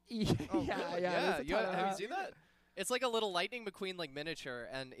foot. yeah, Oh, yeah, really? yeah. there's a ton of have you that. seen that? It's like a little Lightning McQueen like miniature,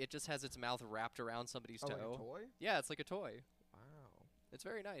 and it just has its mouth wrapped around somebody's Oh, toe. like a toy? Yeah, it's like a toy. Wow. It's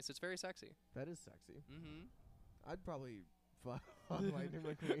very nice. It's very sexy. That is sexy. Mm-hmm. I'd probably fuck Lightning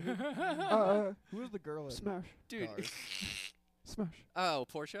McQueen. Who was the girl in Smash. Dude. Cars? Smash. Oh,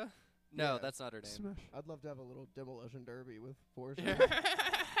 Portia? No, Yeah. that's not her name. Smash. I'd love to have a little demolition derby with Porsche.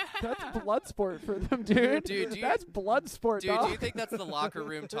 That's blood sport for them, dude. Dude, That's blood sport, Dude, dog. do you think that's the locker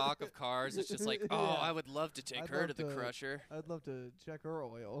room talk of cars? It's just like, oh, Yeah. I would love to take I'd her love to the to- crusher. I'd love to check her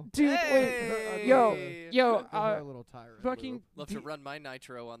oil. Dude, wait. Hey! Yo, Give yo, her a little tire. fucking Love to run my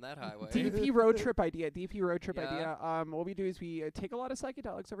nitro on that highway. DP road trip idea. DP road trip Yeah. idea. What we do is we take a lot of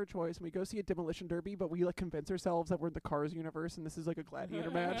psychedelics of our choice, and we go see a demolition derby, but we like convince ourselves that we're in the Cars universe, and this is like a gladiator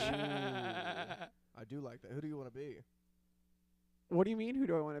match. I do like that. Who do you want to be? What do you mean? Who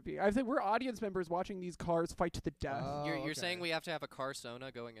do I want to be? I think we're audience members watching these cars fight to the death. You're saying we have to have a car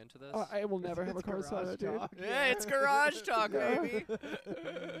sona going into this? I will never have a It's car garage soda, dude. talk. Yeah, it's garage talk, Yeah. baby.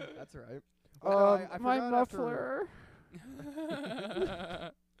 That's right. Well, no, I My forgot after- muffler.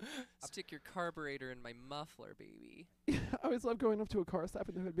 Stick your carburetor in my muffler, baby. I always love going up to a car stop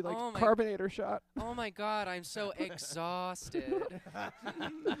and they would be like, Oh my- carbonator shot. Oh my god, I'm so exhausted.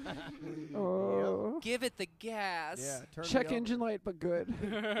 Oh. Give it the gas. Yeah, turn Check me engine light, but good.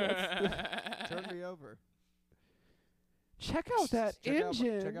 over. Turn me over. Check out that check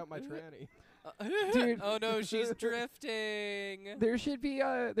engine. check out my tranny. Dude. Oh no, she's drifting. There should be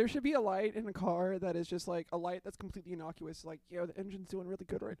a light in a car that is just like a light that's completely innocuous. Like, yo, the engine's doing really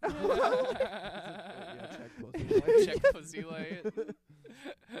good right now. Yeah, check pussy light. Check pussy light.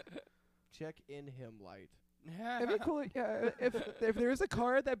 Check in him light. It'd be cool, yeah. If there is a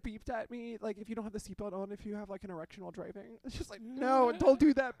car that beeped at me, like if you don't have the seatbelt on, if you have like an erection while driving, it's just like, no, don't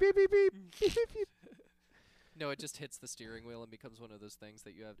do that. Beep beep beep beep beep beep. No, it just hits the steering wheel and becomes one of those things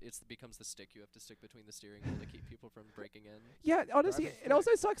that you have. It becomes the stick you have to stick between the steering wheel to keep people from breaking in. Yeah, honestly, Driving it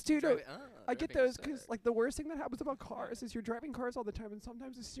also sucks too. Driving- I get driving those because stick. like the worst thing that happens about cars is you're driving cars all the time, and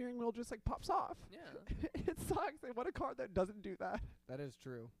sometimes the steering wheel just like pops off. Yeah. It sucks. They want a car that doesn't do that. That is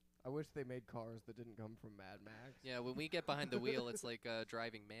true. I wish they made cars that didn't come from Mad Max. Yeah, when we get behind the wheel, it's like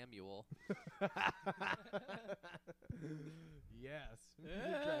driving manual. Yes.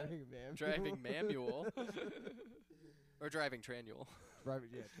 Yeah. Driving manual. Driving manual. Or driving tranual. Driving,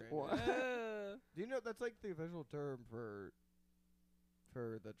 yeah, train. What? Do you know that's like the official term for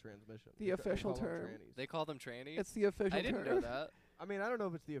the transmission? The They official call them term. trannies. They call them trannies? It's the official I didn't term. know that. I mean, I don't know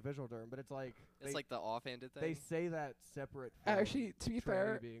if it's the official term, but it's like It's they, like the offhanded thing. they say that separate. From Actually, to be tranny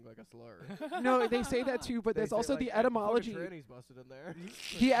fair, being like a slur. no, they say that too, but They there's say, also like, the "Hey, fucking etymology. tranny's busted in there.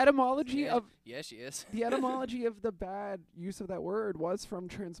 The etymology yeah, of yeah, she is. the etymology of the bad use of that word was from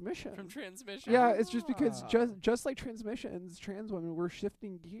transmission. From transmission. Yeah, it's just because Ah. just like transmissions, trans women were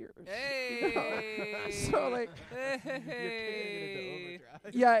shifting gears. Hey. So, like- You're kicking it Hey. into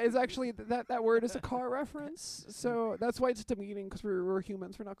overdrive. Yeah, it's actually that word is a car reference, so that's why it's demeaning because we're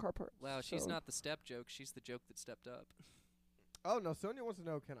humans, we're not car parts. Wow, she's so. not the step joke. She's the joke that stepped up. Oh no, Sonia wants to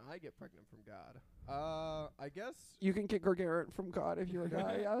know, can I get pregnant from God? I guess You can get gargantuan from God if you're a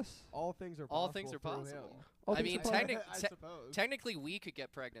guy. Yes. all things are All possible things are through possible. him. All I things mean, are possible. I te- suppose. Technically, we could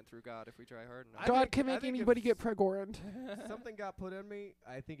get pregnant through God if we try hard enough. I God think- can I make think anybody if get pregorant. Something got put in me,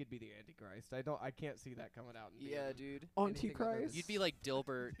 I think it'd be the Antichrist. I can't see that coming out. And Yeah, being dude. anything other than- Antichrist. You'd be like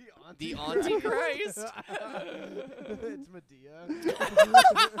Dilbert. The The Antichrist. It's Medea.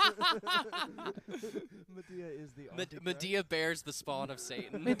 Medea is the Antichrist. Medea bears the spawn of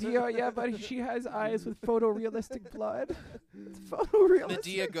Satan. Medea, yeah, but she has eyes with photorealistic blood. It's photorealistic.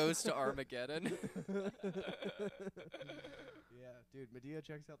 Medea goes to Armageddon. Yeah, dude, Medea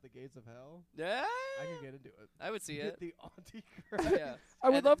checks out the gates of hell. Yeah, I can get into it. I would see it. The Antichrist. Yeah. I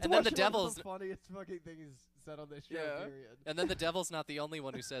would And- love to and then watch the it. devil's- the funniest fucking thing he's said on this show. Yeah. Period. And then the devil's not the only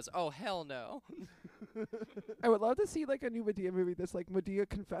one who says, "Oh hell no." I would love to see like a new Medea movie that's like Medea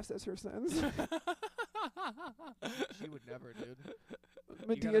confesses her sins. She would never, dude.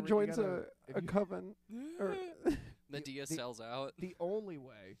 Medea you joins gotta- if a you- coven. Or Medea the- sells out. The only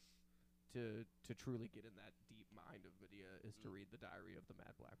way to truly get in that deep mind of Medea is to read the diary of the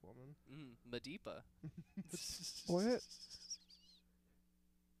Mad Black Woman. Medipa. What?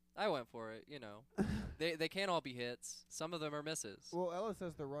 I went for it. You know, they can't all be hits. Some of them are misses. Well, Ella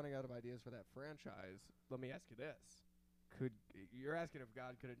says they're running out of ideas for that franchise. Let me ask you this. You're asking if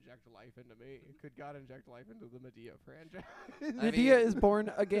God could inject life into me. Could God inject life into the Medea franchise? I Medea mean- is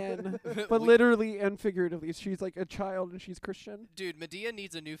born again, but We- literally and figuratively. She's like a child and she's Christian. Dude, Medea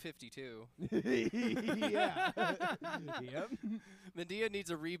needs a new 52. Yeah. Yep. Medea needs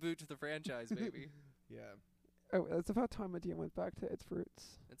a reboot to the franchise, baby. Yeah. Oh, it's about time Medea went back to its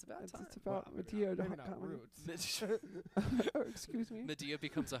roots. It's about time. It's about Well, Medea. maybe not not comedy. roots. Oh, excuse me. Medea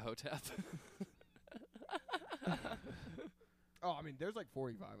becomes a hotep. Oh, I mean, there's like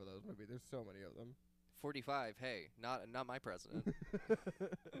 45 of those movies. There's so many of them. 45. Hey, not my president.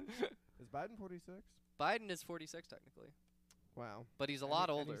 Is Biden 46? Biden is 46 technically, Wow. but he's a lot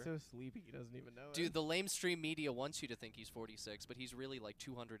older. He's so sleepy he doesn't even know it. Dude, the lamestream media wants you to think he's 46, but he's really like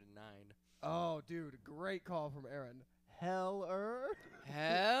 209. Oh, dude, great call from Aaron. Heller.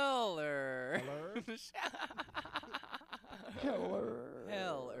 Heller.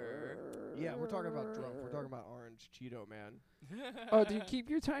 Heller. Yeah, we're talking about drunk. We're talking about orange Cheeto man. Oh, dude, keep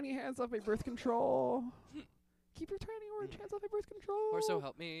your tiny hands off my birth control. Keep your tiny orange hands off my birth control. Or so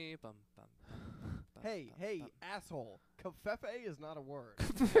help me. Bum, bum, bum, Hey, bum, hey, bum. asshole. Covfefe is not a word.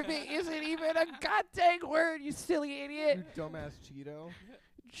 It isn't even a goddamn word, you silly idiot. You dumbass Cheeto.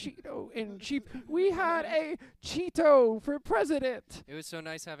 Cheeto and cheap. We had a Cheeto for president. It was so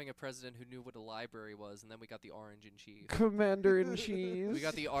nice having a president who knew what a library was, and then we got the orange in chief. Commander in Chief. We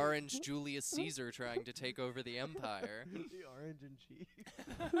got the orange Julius Caesar trying to take over the empire. The orange and cheese.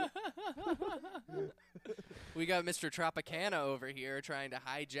 We got Mr. Tropicana over here trying to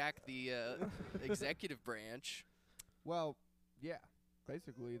hijack the executive branch. Well, yeah.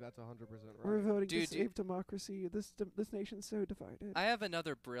 Basically, that's 100% We're right. voting Dude, to save democracy. This nation's so divided. I have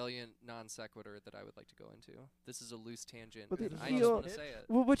another brilliant non sequitur that I would like to go into. This is a loose tangent. But and then I just heal- want to say it.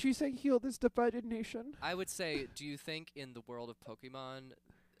 Well, what you say, heal this divided nation? I would say, do you think in the world of Pokemon,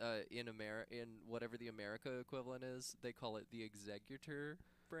 in whatever the America equivalent is, they call it the executor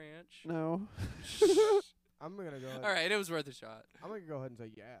branch? No. I'm going to go ahead. All right, it was worth a shot. I'm going to go ahead and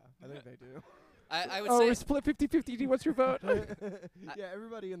say, yeah. I think they do. I would Oh, we're say split 50-50. D, what's your vote? Yeah,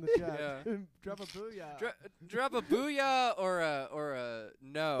 everybody in the chat. Yeah. Drop a booyah. drop a booyah or a A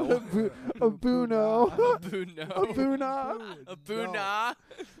no. boono. A boono. A boona. A boona.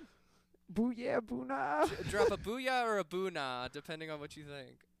 Boo yeah, boona. Drop a booyah or a boona, depending on what you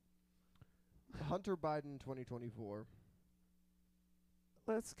think. Hunter Biden 2024.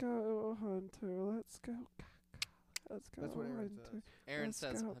 Let's go, Hunter. Let's go. Let's go, That's what Aaron Hunter. says. Aaron Let's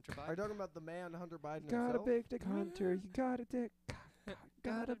says go. Hunter Are you Biden. talking about the man Hunter Biden Got a himself? big dick, Hunter. You got a dick.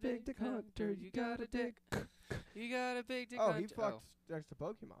 Got a big dick, Hunter. You got a dick. You got a big dick. Oh, Hunter. he fucked next to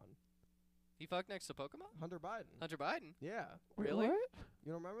Pokemon. He fucked next to Pokemon? Hunter Biden. Hunter Biden? Yeah. Wait, Really? What?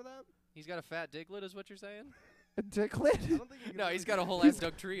 You don't remember that? He's got a fat diglet, is what you're saying? A dicklet? I don't think you can No, really he's got a do whole that. ass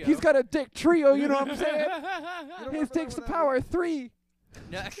Doug trio. He's got a dick trio, you know what I'm saying? You don't His remember dick's that the when power 3.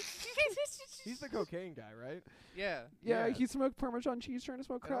 No. He's the cocaine guy, right? Yeah. Yeah, Yeah. he smoked Parmesan cheese trying to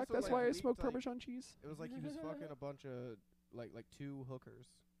smoke And crack. also, That's like, why I leaked, smoke like- Parmesan cheese. It was like he was fucking a bunch of like 2 hookers.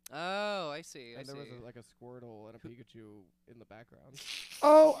 Oh, I see. I And see. there was like a Squirtle and a Pikachu in the background.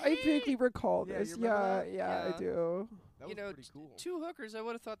 Oh, I vaguely recall Yeah, this. you remember Yeah, that? I Yeah. do. That You was know, pretty cool. 2 hookers. I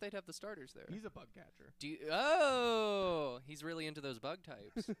would have thought they'd have the starters there. He's a bug catcher. Oh, he's really into those bug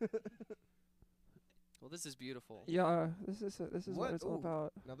types. Well, this is beautiful. Yeah, this is what What? it's all Ooh.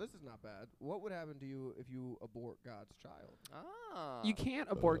 about. Now this is not bad. What would happen to you if you abort God's child? Ah. You can't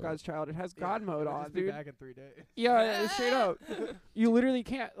abort God's child. It has God Yeah, mode it would on, just be dude. back in 3 days. Yeah, straight up. You literally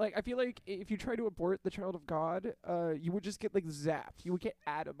can't. Like, I feel like if you try to abort the child of God, you would just get like zapped. You would get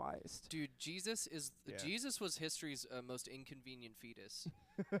atomized. Dude, Jesus Yeah. was history's most inconvenient fetus.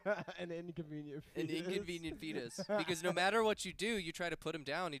 An inconvenient. An fetus. inconvenient fetus. Because no matter what you do, you try to put him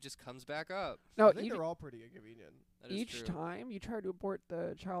down, he just comes back up. No, I think they're all pretty inconvenient. That is each true. time you try to abort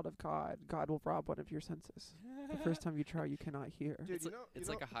the child of God, God will rob one of your senses. The first time you try, you cannot hear. Dude, It's, you li- know, it's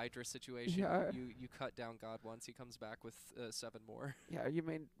you like know, a Hydra situation. Yeah. You cut down God once, he comes back with 7 more. Yeah, you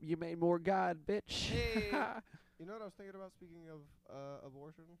made more God, bitch. Hey. you know what I was thinking about. Speaking of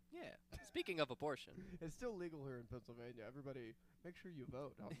abortion, Yeah. Speaking of abortion. it's still legal here in Pennsylvania. Everybody, make sure you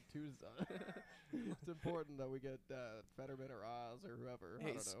vote on Tuesday. It's important that we get Fetterman or Oz or whoever. I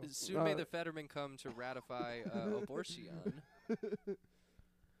Hey, don't know. soon may the Fetterman come to ratify abortion.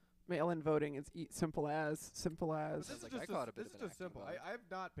 Mail-in voting is simple as. But Sounds like this I is caught a just, bit this of is an just acting simple. bug. I have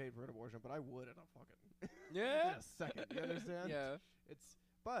not paid for an abortion, but I would in a fucking Yeah. in a second. You understand? Yeah.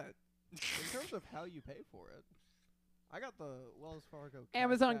 But in terms of how you pay for it, I got the Wells Fargo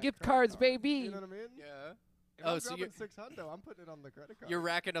Amazon cashback gift credit cards, card. baby. You know what I mean? Yeah. If Oh, I'm so dropping you're- 600, I'm putting it on the credit card. You're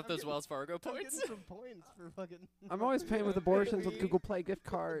racking up I'm those getting- Wells Fargo I'm points. getting some points for fucking. I'm always paying with abortions with Google Play gift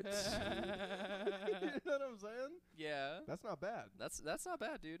cards. You know what I'm saying? Yeah. That's not bad. That's not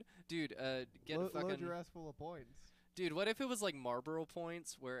bad, dude. Dude, get Load fucking. your ass full of points. Dude, what if it was like Marlboro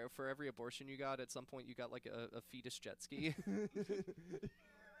points, where for every abortion you got, at some point you got like a fetus jet ski?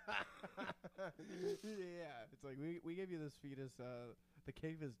 Yeah, it's like we gave you this fetus. The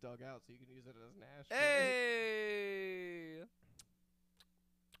cave is dug out, so you can use it as an ashtray. Hey.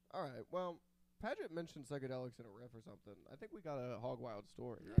 All right. Well, Padgett mentioned psychedelics in a riff or something. I think we got a Hog Wild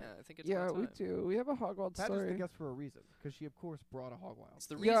story. Right? Yeah, I think it's Yeah, about we time. do. We have a Hog Wild Padgett's story. the guest for a reason, because she of course brought a Hog Wild. It's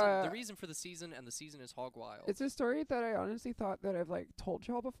the Yeah. reason for the season, and the season is Hog Wild. It's a story that I honestly thought that I've like told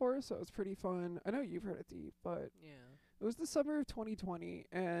y'all before, so it was pretty fun. I know you've heard it, Deep, but yeah. it was the summer of 2020,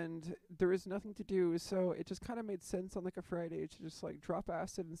 and there was nothing to do, so it just kind of made sense on like a Friday to just like drop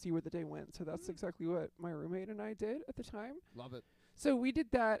acid and see where the day went. So that's exactly what my roommate and I did at the time. Love it. So we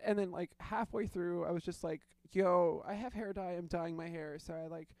did that, and then like halfway through, I was just like, "Yo, I have hair dye. I'm dyeing my hair." So I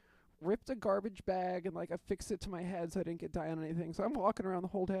like ripped a garbage bag and like affixed it to my head so I didn't get dye on anything. So I'm walking around the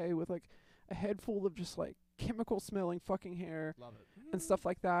whole day with like a head full of just like chemical smelling fucking hair Love it. and stuff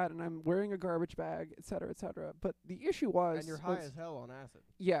like that, and I'm wearing a garbage bag, et cetera, et cetera. But the issue was, And you're high as hell on acid.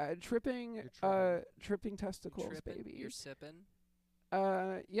 yeah, tripping, tripping testicles, Trippin', baby. You're sipping.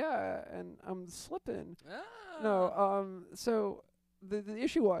 Yeah, and I'm slipping. Ah. No, so the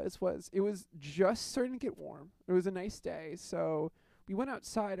issue was it was just starting to get warm. It was a nice day, so we went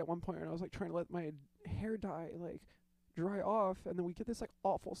outside at one point, and I was like trying to let my hair dye like dry off, and then we get this like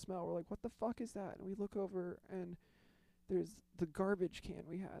awful smell. We're like, what the fuck is that? And we look over, and there's the garbage can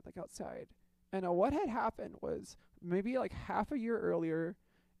we had like outside. And what had happened was maybe like half a year earlier,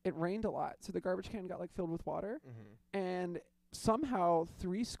 it rained a lot, so the garbage can got like filled with water, Mm-hmm. and somehow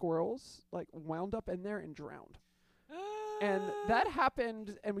 3 squirrels like wound up in there and drowned. And that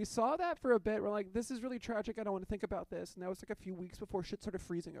happened, and we saw that for a bit. We're like, this is really tragic. I don't want to think about this. And that was like a few weeks before shit started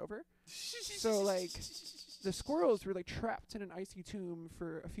freezing over. So like the squirrels were like trapped in an icy tomb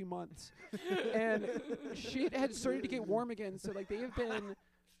for a few months, and shit had started to get warm again. So like they have been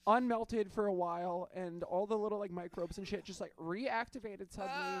unmelted for a while, and all the little like microbes and shit just like reactivated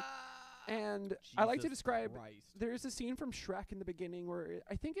suddenly. And I like to Jesus describe, Christ. there's a scene from Shrek in the beginning where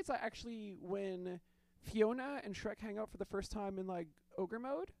I think it's actually when Fiona and Shrek hang out for the first time in like ogre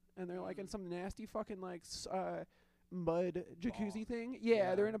mode, and they're like in some nasty fucking like mud jacuzzi Bog. thing.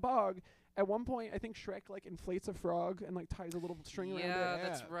 Yeah, they're Yeah. in a bog. At one point, I think Shrek like inflates a frog and like ties a little string around it. Yeah,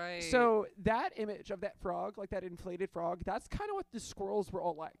 that's Yeah. right. So that image of that frog, like that inflated frog, that's kind of what the squirrels were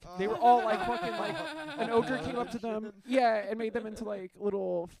all like. They were all like fucking like an ogre came up to them, yeah, and made them into like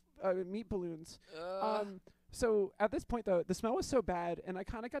little meat balloons. So at this point though, the smell was so bad, and I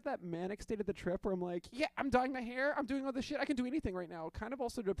kind of got that manic state of the trip where I'm like, yeah, I'm dyeing my hair, I'm doing all this shit, I can do anything right now. Kind of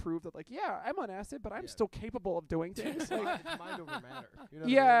also to prove that like, yeah, I'm on acid, but I'm Yeah. still capable of doing things. Like, It's mind over matter. You know what I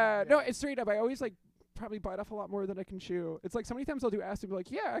yeah, mean? no, it's straight up. I always like probably bite off a lot more than I can chew. It's like so many times I'll do acid and be like,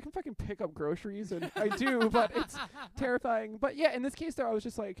 yeah, I can fucking pick up groceries, and I do, but it's terrifying. But yeah, in this case though, I was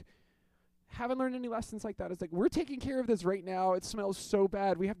just like, haven't learned any lessons like that. It's like, we're taking care of this right now. It smells so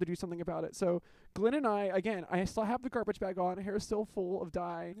bad. We have to do something about it. So Glenn and I, again, I still have the garbage bag on. Hair is still full of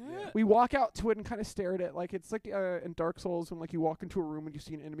dye. Yeah. We walk out to it and kind of stare at it. Like it's like in Dark Souls when like you walk into a room and you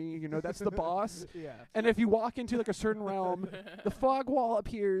see an enemy, you know, that's the boss. Yeah. And if you walk into like a certain realm, the fog wall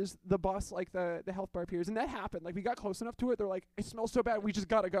appears, the boss, like the health bar appears. And that happened. Like we got close enough to it. They're like, it smells so bad. We just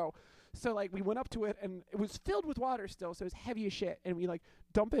got to go. So like we went up to it, and it was filled with water still. So it was heavy as shit. And we like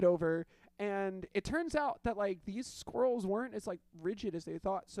dump it over. And it turns out that like these squirrels weren't as like rigid as they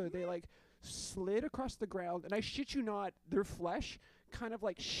thought. So they like slid across the ground. And I shit you not, their flesh kind of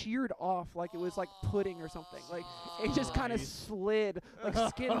like sheared off like it was like pudding or something. Like it just kind of Nice. slid. Like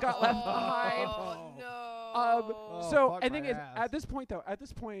skin got left behind. Oh no. So fuck I my think it's, ass. at this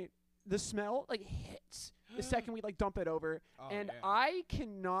point the smell like hits the second we like dump it over, Oh, and yeah. I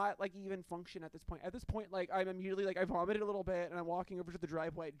cannot like even function at this point. At this point, like I'm immediately like I vomited a little bit, and I'm walking over to the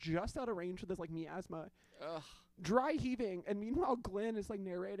driveway just out of range of this like miasma, Ugh. dry heaving. And meanwhile, Glenn is like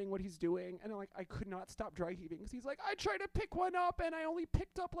narrating what he's doing, and like I could not stop dry heaving because he's like, I tried to pick one up, and I only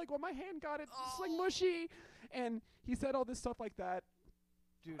picked up like what my hand got. It's just like mushy, and he said all this stuff like that.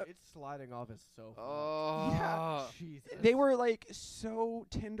 Dude, it's sliding off is so fun. Oh. Yeah. Jesus. They were like so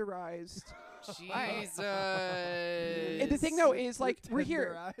tenderized. Jesus. And the thing though is like we're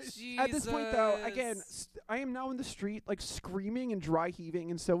here. Tenderized. At this point, though, again, Jesus. I am now in the street, like screaming and dry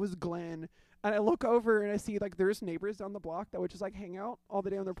heaving, and so is Glenn. And I look over and I see like there's neighbors down the block that would just like hang out all the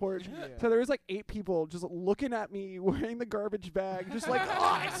day on their porch. Yeah. So there was like 8 people just looking at me wearing the garbage bag, just like,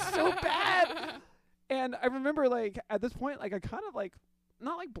 oh, it's so bad. And I remember like at this point, like I kind of like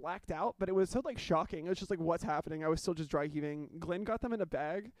not like blacked out, but it was so like shocking. It was just like, what's happening? I was still just dry heaving. Glenn got them in a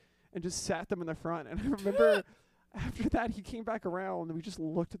bag and just sat them in the front. And I remember after that, he came back around and we just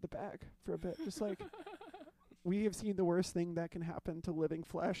looked at the bag for a bit, just like, we have seen the worst thing that can happen to living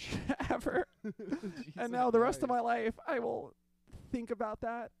flesh ever. And now the rest of my life, I will think about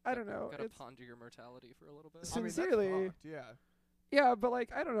that. I don't know. Gotta It's, ponder your mortality for a little bit. So- I mean, that's sincerely. fucked, yeah. yeah, but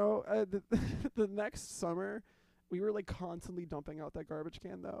like, I don't know. The next summer, We were like constantly dumping out that garbage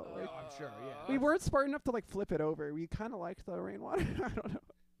can though. Like, I'm sure, yeah. we weren't smart enough to like flip it over. We kind of liked the rainwater. I don't know.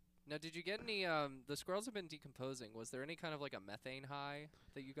 Now, did you get any? The squirrels have been decomposing. Was there any kind of like a methane high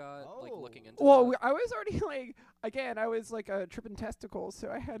that you got, like looking into? Well, that? I was already like, again, I was like tripping testicles, so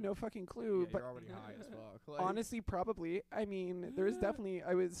I had no fucking clue. Yeah, but you're already high as fuck. Like, honestly, probably. I mean, there's definitely,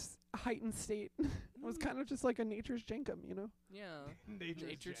 I was heightened state. It was kind of just like a nature's jankum, you know? Yeah.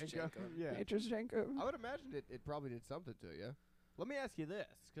 nature's jankum. Yeah. Nature's jankum. I would imagine it probably did something to you. Let me ask you this,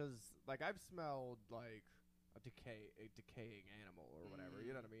 'cause like I've smelled like a decaying animal or whatever. You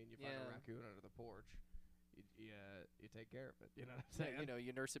know what I mean? You find a raccoon under the porch. You take care of it. You know what I'm saying? You know,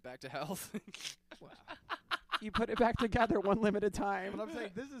 you nurse it back to health. Well, You put it back together one limited time. but I'm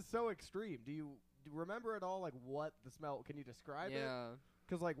saying this is so extreme. Do you remember at all like what the smell? Can you describe it? Yeah.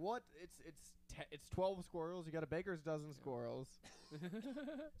 'Cause like what? It's 12 squirrels. You got a baker's dozen squirrels.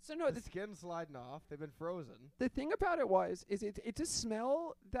 So no, The skin's sliding off. They've been frozen. the thing about it is it's a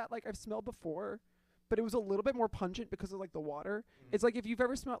smell that like I've smelled before, but it was a little bit more pungent because of like the water. It's like if you've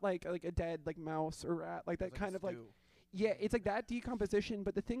ever smelled like a dead like mouse or rat, like that It's kind a of like stew. yeah, it's like that decomposition.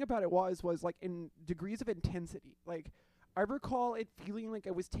 But the thing about it was like in degrees of intensity. Like I recall it feeling like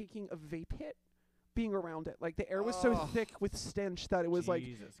I was taking a vape hit, being around it. Like the air was so Oh. thick with stench that it was like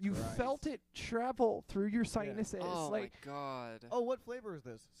Jesus you Christ. felt it travel through your sinuses. Oh like my god. Oh, what flavor is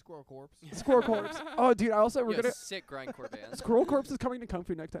this? Squirrel corpse. Squirrel Corpse. Oh, dude, I also we're Yeah, gonna sick grindcore band. Squirrel Corpse is coming to Kung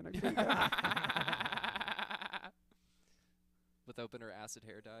Fu next week. With open or acid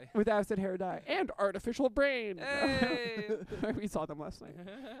hair dye. With acid hair dye and artificial brain. Hey! We saw them last night.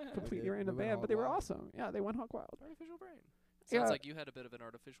 Completely did. random We went band, hog but they were wild. awesome. Yeah, they went hog wild. Artificial brain. Sounds Yeah. like you had a bit of an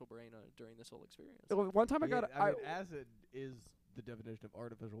artificial brain during this whole experience. One time I got I mean, acid is the definition of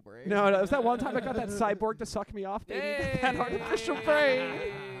artificial brain. no, it was that one time I got that cyborg to suck me off, baby. That artificial brain.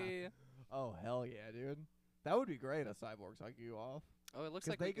 Yay! Oh hell yeah, dude. That would be great. A cyborg sucking you off. Oh, it looks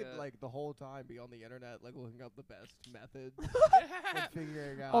 'Cause like they we could like the whole time be on the internet, like looking up the best methods and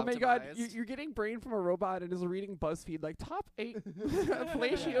figuring out. Oh my god, Optimized. you're getting brain from a robot and is reading BuzzFeed like top 8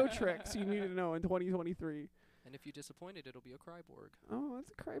 fellatio tricks you need to know in 2023. And if you disappointed, it'll be a cryborg. Oh,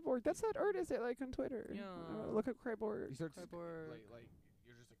 that's a Cryborg. That's that art, is it, like on Twitter? Yeah. Look up Cryborg. He starts Cyborg. like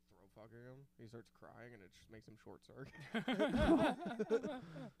you're just like throat fucking him. He starts crying and it just makes him short circuit.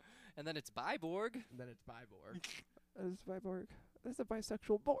 And then it's Byborg. And then it's Byborg. That's Byborg. That's a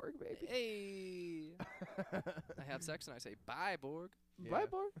bisexual Borg, baby. Hey. I have sex and I say Byborg. Yeah.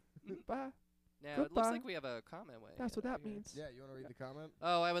 Byborg. Bye. Now it looks Goodbye. like we have a comment way. That's what that here. means. Yeah, you want to read the comment?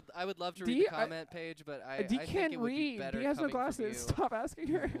 Oh, I would love to read D, the comment page, but I D think can't it would be read. better D has no coming from glasses. you. Stop asking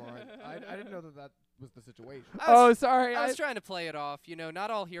her. Blind. I didn't know that was the situation. Oh, sorry. I was trying to play it off. You know,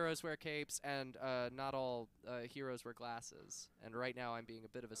 not all heroes wear capes, and not all heroes wear glasses. And right now, I'm being a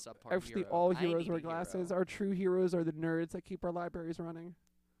bit of a subpar Actually, hero. all I heroes need wear a hero. glasses. Our true heroes are the nerds that keep our libraries running.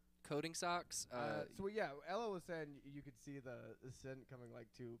 Coding socks. So yeah, Ella was saying you could see the scent coming like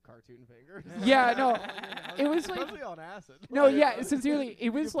two cartoon fingers. Yeah, no, it was like- especially on acid. No, yeah, sincerely, it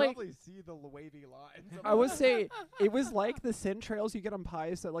You was could like probably see the wavy lines. I would say it was like the scent trails you get on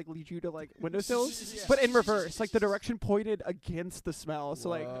pies that like lead you to like windowsills, Yeah. but in reverse. Like the direction pointed against the smell. So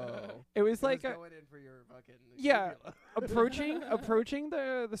like Whoa. it was It like was going in for your fucking Yeah. uvula. approaching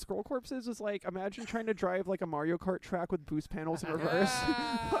the scroll corpses was like imagine trying to drive like a Mario Kart track with boost panels in reverse.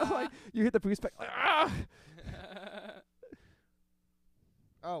 Like you hit the boost pack like ah!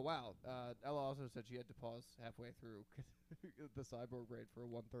 Oh wow. Ella also said she had to pause halfway through the cyborg raid for a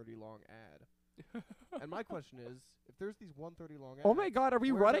 1:30 long ad. And my question is, if there's these 1:30 long ads, Oh my god, are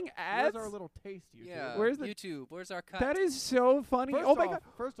we where's running our, ads? Where's our little taste? YouTube? Yeah. Where's the- YouTube? Where's our cut? That is so funny. First Oh my off, god.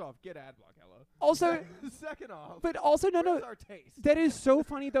 First off, get ad block, Ella. Also, Second off, but also no. where's our taste? That is so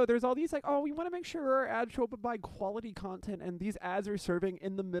funny though. There's all these like, oh, we want to make sure our ads show up by quality content, and these ads are serving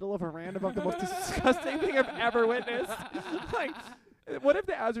in the middle of a random of the most disgusting thing I've ever witnessed. Like, what if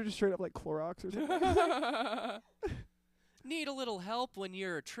the ads are just straight up like Clorox or something? Need a little help when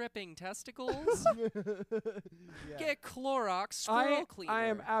you're tripping testicles? Yeah. Get Clorox Squirrel Cleaner. I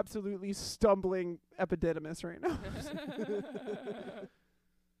am absolutely stumbling epididymis right now.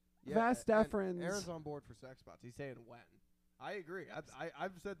 Yeah, Vast and deference. Aaron's on board for sex bots. He's saying when. I agree.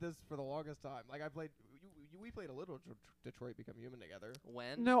 I've said this for the longest time. Like I played, we played a little Detroit Become Human together.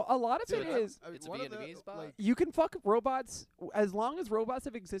 When? No, a lot of So it it's- is. It's a one of the, Vietnamese bot? like, You can fuck robots as long as robots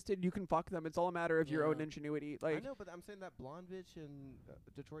have existed. You can fuck them. It's all a matter of your own Yeah. ingenuity. I Like, know, but I'm saying that blonde bitch in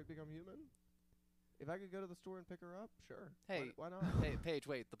Detroit Become Human. If I could go to the store and pick her up, sure. Hey, why not? Hey, Paige,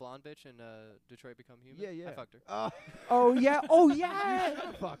 wait. The blonde bitch in Detroit Become Human? Yeah, yeah. I fucked her. oh yeah, oh yeah.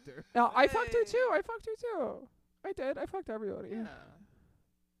 I fucked her. No, I fucked her too. I fucked her too. I did. I fucked everybody. Yeah.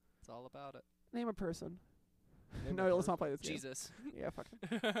 It's all about it. Name a person. Name No, a let's not play person. this game. Jesus. Yeah, fuck him.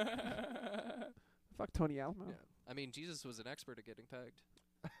 Fuck Tony Alamo. Yeah. I mean, Jesus was an expert at getting pegged.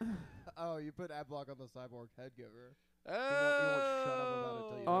 Oh, you put adblock on the cyborg head giver. Oh, won't shut up about it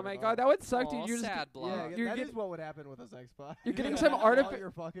till you Oh turn my it god, off. that would suck, dude. Aw, You're just sad block. Yeah, you're that get- is what would happen with a sex bot. You're getting some While artifi-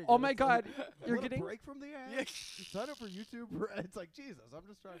 you're fucking, Oh and my it's like, god, you're "Want a getting. break from the ad. Sign up for YouTube. It's like Jesus. I'm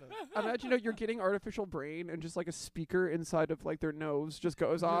just trying to. Imagine you're getting artificial brain and just like a speaker inside of like their nose just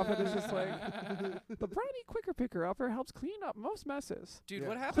goes off and it's just like the brownie quicker picker upper helps clean up most messes, Dude, Yeah.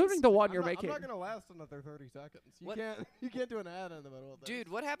 what happens? including the one I'm you're not, making. I'm not gonna last another 30 seconds. You What- can't. You can't do an ad in the middle of this. Dude,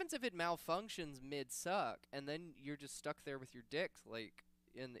 what happens if it malfunctions mid suck and then you're just stuck there with your dick like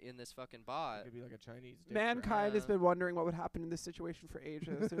in this fucking bot? It could be like a Chinese. dick Mankind has Yeah. been wondering what would happen in this situation for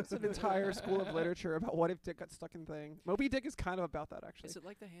ages. There's an entire school of literature about what if dick got stuck in thing. Moby Dick is kind of about that actually. Is it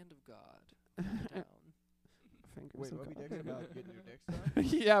like the hand of God? Down. Fingers Wait, of Moby God. Dick's about getting your dick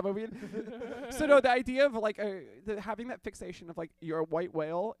stuck? Yeah, but so no, the idea of like having that fixation of like you're a white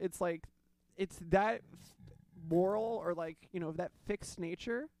whale, it's like it's that moral or like that fixed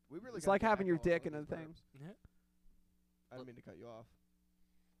nature. We really It's gotta like get having your Echo on dick some in of a these thing. burps. Yeah. I didn't mean to cut you off.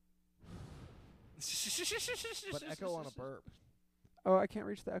 But Echo on a burp. Oh, I can't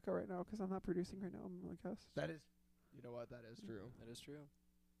reach the echo right now because I'm not producing right now. I'm like guest. That is. You know what? That is true. That is true.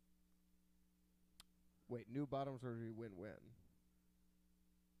 Wait, new bottom surgery win-win.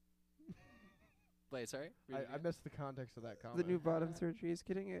 Wait, sorry. Read it I again? missed the context of that comment. The new bottom surgery is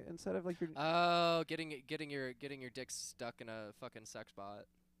getting it instead of like your Oh, getting your dick stuck in a fucking sex bot.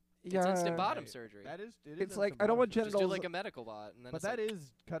 It's yeah. instant bottom Right. surgery. That is. It is It's like instant I don't bottom want surgery. Just do genitals. like a medical bot, and then But it's that like,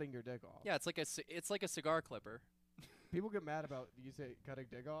 is cutting your dick off. yeah, it's like a cigar clipper. People get mad about you say cutting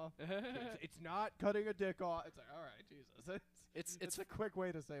dick off. It's not cutting a dick off. It's like, all right, Jesus. It's a quick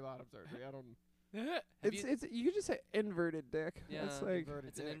way to say bottom surgery. I don't. Have It's you- it's you could just say inverted dick. Yeah. It's like Inverted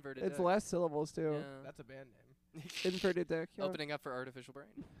it's an dick. inverted it's dick. less syllables too. Yeah. That's a band name. Inverted dick. Yeah. Opening up for artificial brain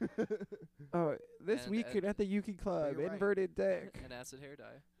Oh, this And- weekend and- at the Yuki Club, you're right. inverted dick, and acid hair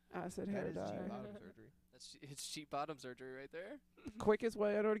dye. acid That hair is dye. cheap bottom surgery. It's cheap bottom surgery right there. Quickest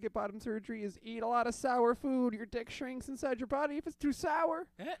way I know to get bottom surgery is eat a lot of sour food. Your dick shrinks inside your body if it's too sour.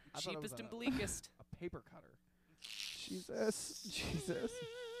 thought it was Cheapest and a- bleakest. A paper cutter. Jesus, Jesus.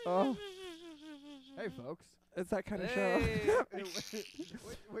 Oh, Hey, folks. it's that kind of Hey. show. Hey,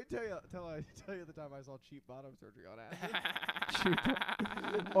 wait till I tell you the time I saw cheap bottom surgery on acid.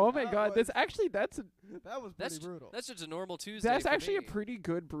 Oh my That God, was- that's actually That was That's pretty brutal. That's just a normal Tuesday. that's for actually a me. pretty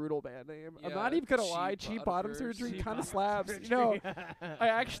good brutal band name. I'm Yeah, not even gonna cheap lie, cheap bottom bottom surgery. surgery Cheap kind of bottom slaps. surgery. I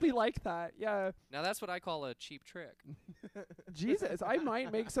actually like that. Yeah, Now that's what I call a cheap trick. Jesus, I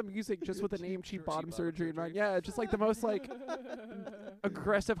might make some music just with the name cheap bottom bottom surgery in mind. surgery. Yeah, just like the most like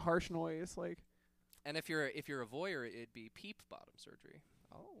aggressive, harsh noise. Like And if you're a voyeur, it'd be peep bottom surgery.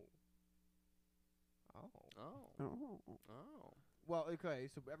 Oh. Oh. oh. Oh. Well, okay,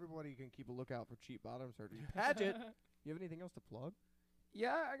 so everybody can keep a lookout for cheap bottom surgery. Padgett, you have anything else to plug?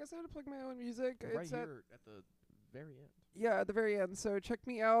 Yeah, I guess I had to plug my own music. Right It's at here at the very end. Yeah, at the very end. So check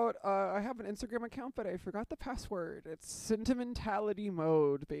me out. I have an Instagram account, but I forgot the password. It's sentimentality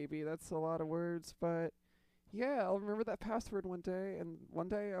mode, baby. That's a lot of words, but yeah, I'll remember that password one day, and one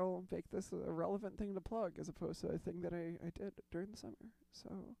day I'll make this a relevant thing to plug as opposed to a thing that I did during the summer. So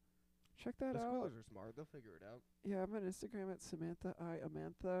check that The out. schoolers are smart. They'll figure it out. Yeah, I'm on Instagram at Samantha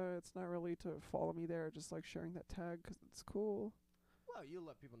Amantha. It's not really to follow me there, just like sharing that tag 'cause it's cool. Well, you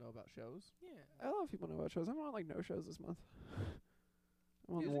let people know about shows. Yeah. I love people know about shows. I'm on like no shows this month.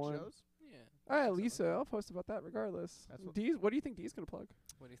 I'm on Music one. shows? Yeah. Alright, Lisa, I'll post about that regardless. That's what- Dee's, what do you think Dee's gonna plug?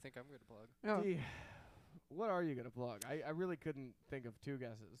 What do you think I'm going to plug? Yeah. Gee, what are you going to plug? I really couldn't think of two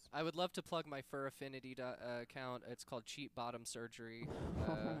guesses. I would love to plug my Fur Affinity account. It's called Cheap Bottom Surgery.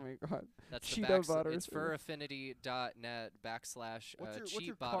 Oh my god. That's Cheetah the butter It's surgery. furaffinity.net / What's your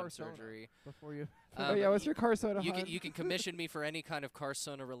cheap car bottom soda? surgery. Before you. Oh yeah, what's your car soda? You hon? can commission me for any kind of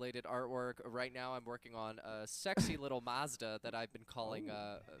Carsona related artwork. Right now, I'm working on a sexy little Mazda that I've been calling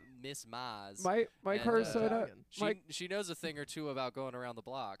Miss Maz. my and, car uh, soda. She knows a thing or two about going around the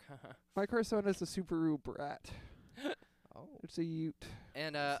block. My car soda is a Subaru Brat. Oh. It's a Ute.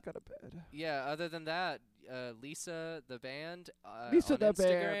 And It's got a bed. yeah, other than that, Lisa the band Lisa on the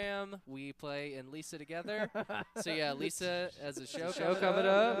Instagram. band. We play in Lisa together. So yeah, Lisa has a show Show coming coming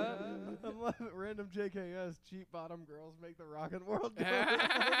up. I'm laughing at random JKS. Cheap bottom girls make the rockin' world go.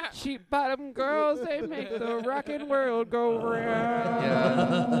 Cheap bottom girls, they make the rockin' world go round.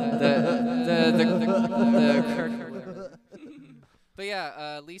 Yeah. The But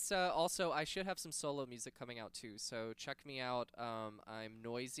yeah, Lisa. Also, I should have some solo music coming out too. So check me out. I'm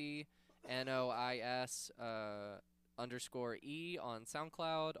Noisy, NOIS D_E on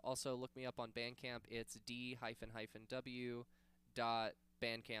SoundCloud. Also, look me up on Bandcamp. It's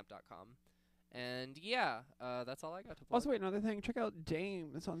d-w.bandcamp.com. And yeah, that's all I got to plug. Also, wait, another thing. Check out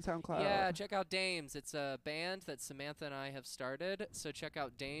Dames on SoundCloud. Yeah, check out Dames. It's a band that Samantha and I have started. So check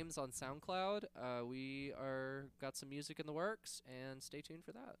out Dames on SoundCloud. We are got some music in the works, and stay tuned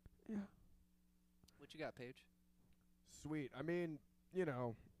for that. Yeah. What you got, Paige? Sweet. I mean, you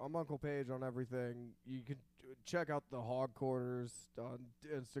know, I'm Uncle Page on everything. You can check out the Hog Quarters on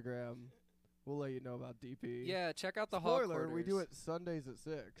Instagram. We'll let you know about DP. Yeah, check out the Hog Spoiler, Quarters. we do it Sundays at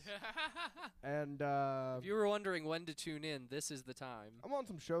 6. And If you were wondering when to tune in, this is the time. I'm on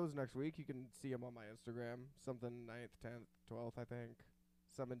some shows next week. You can see them on my Instagram. Something 9th, 10th, 12th, I think.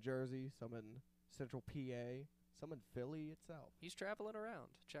 Some in Jersey, some in Central PA, some in Philly itself. He's traveling around.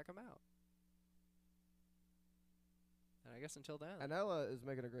 Check him out. And I guess until then. And Ella is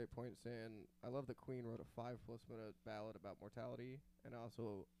making a great point saying, I love that Queen wrote a 5+ minute ballad about mortality and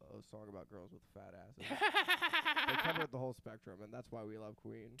also a song about girls with fat asses. They covered the whole spectrum, and that's why we love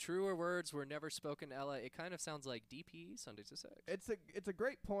Queen. Truer words were never spoken, Ella. It kind of sounds like DP Sundays at 6. It's a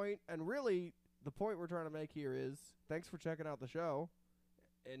great point, and really the point we're trying to make here is thanks for checking out the show.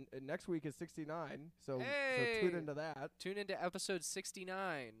 And next week is 69, so tune into that. Tune into episode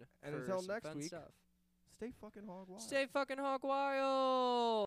 69. And for until some next fun week, stuff. stay fucking hog wild. Stay fucking hog wild.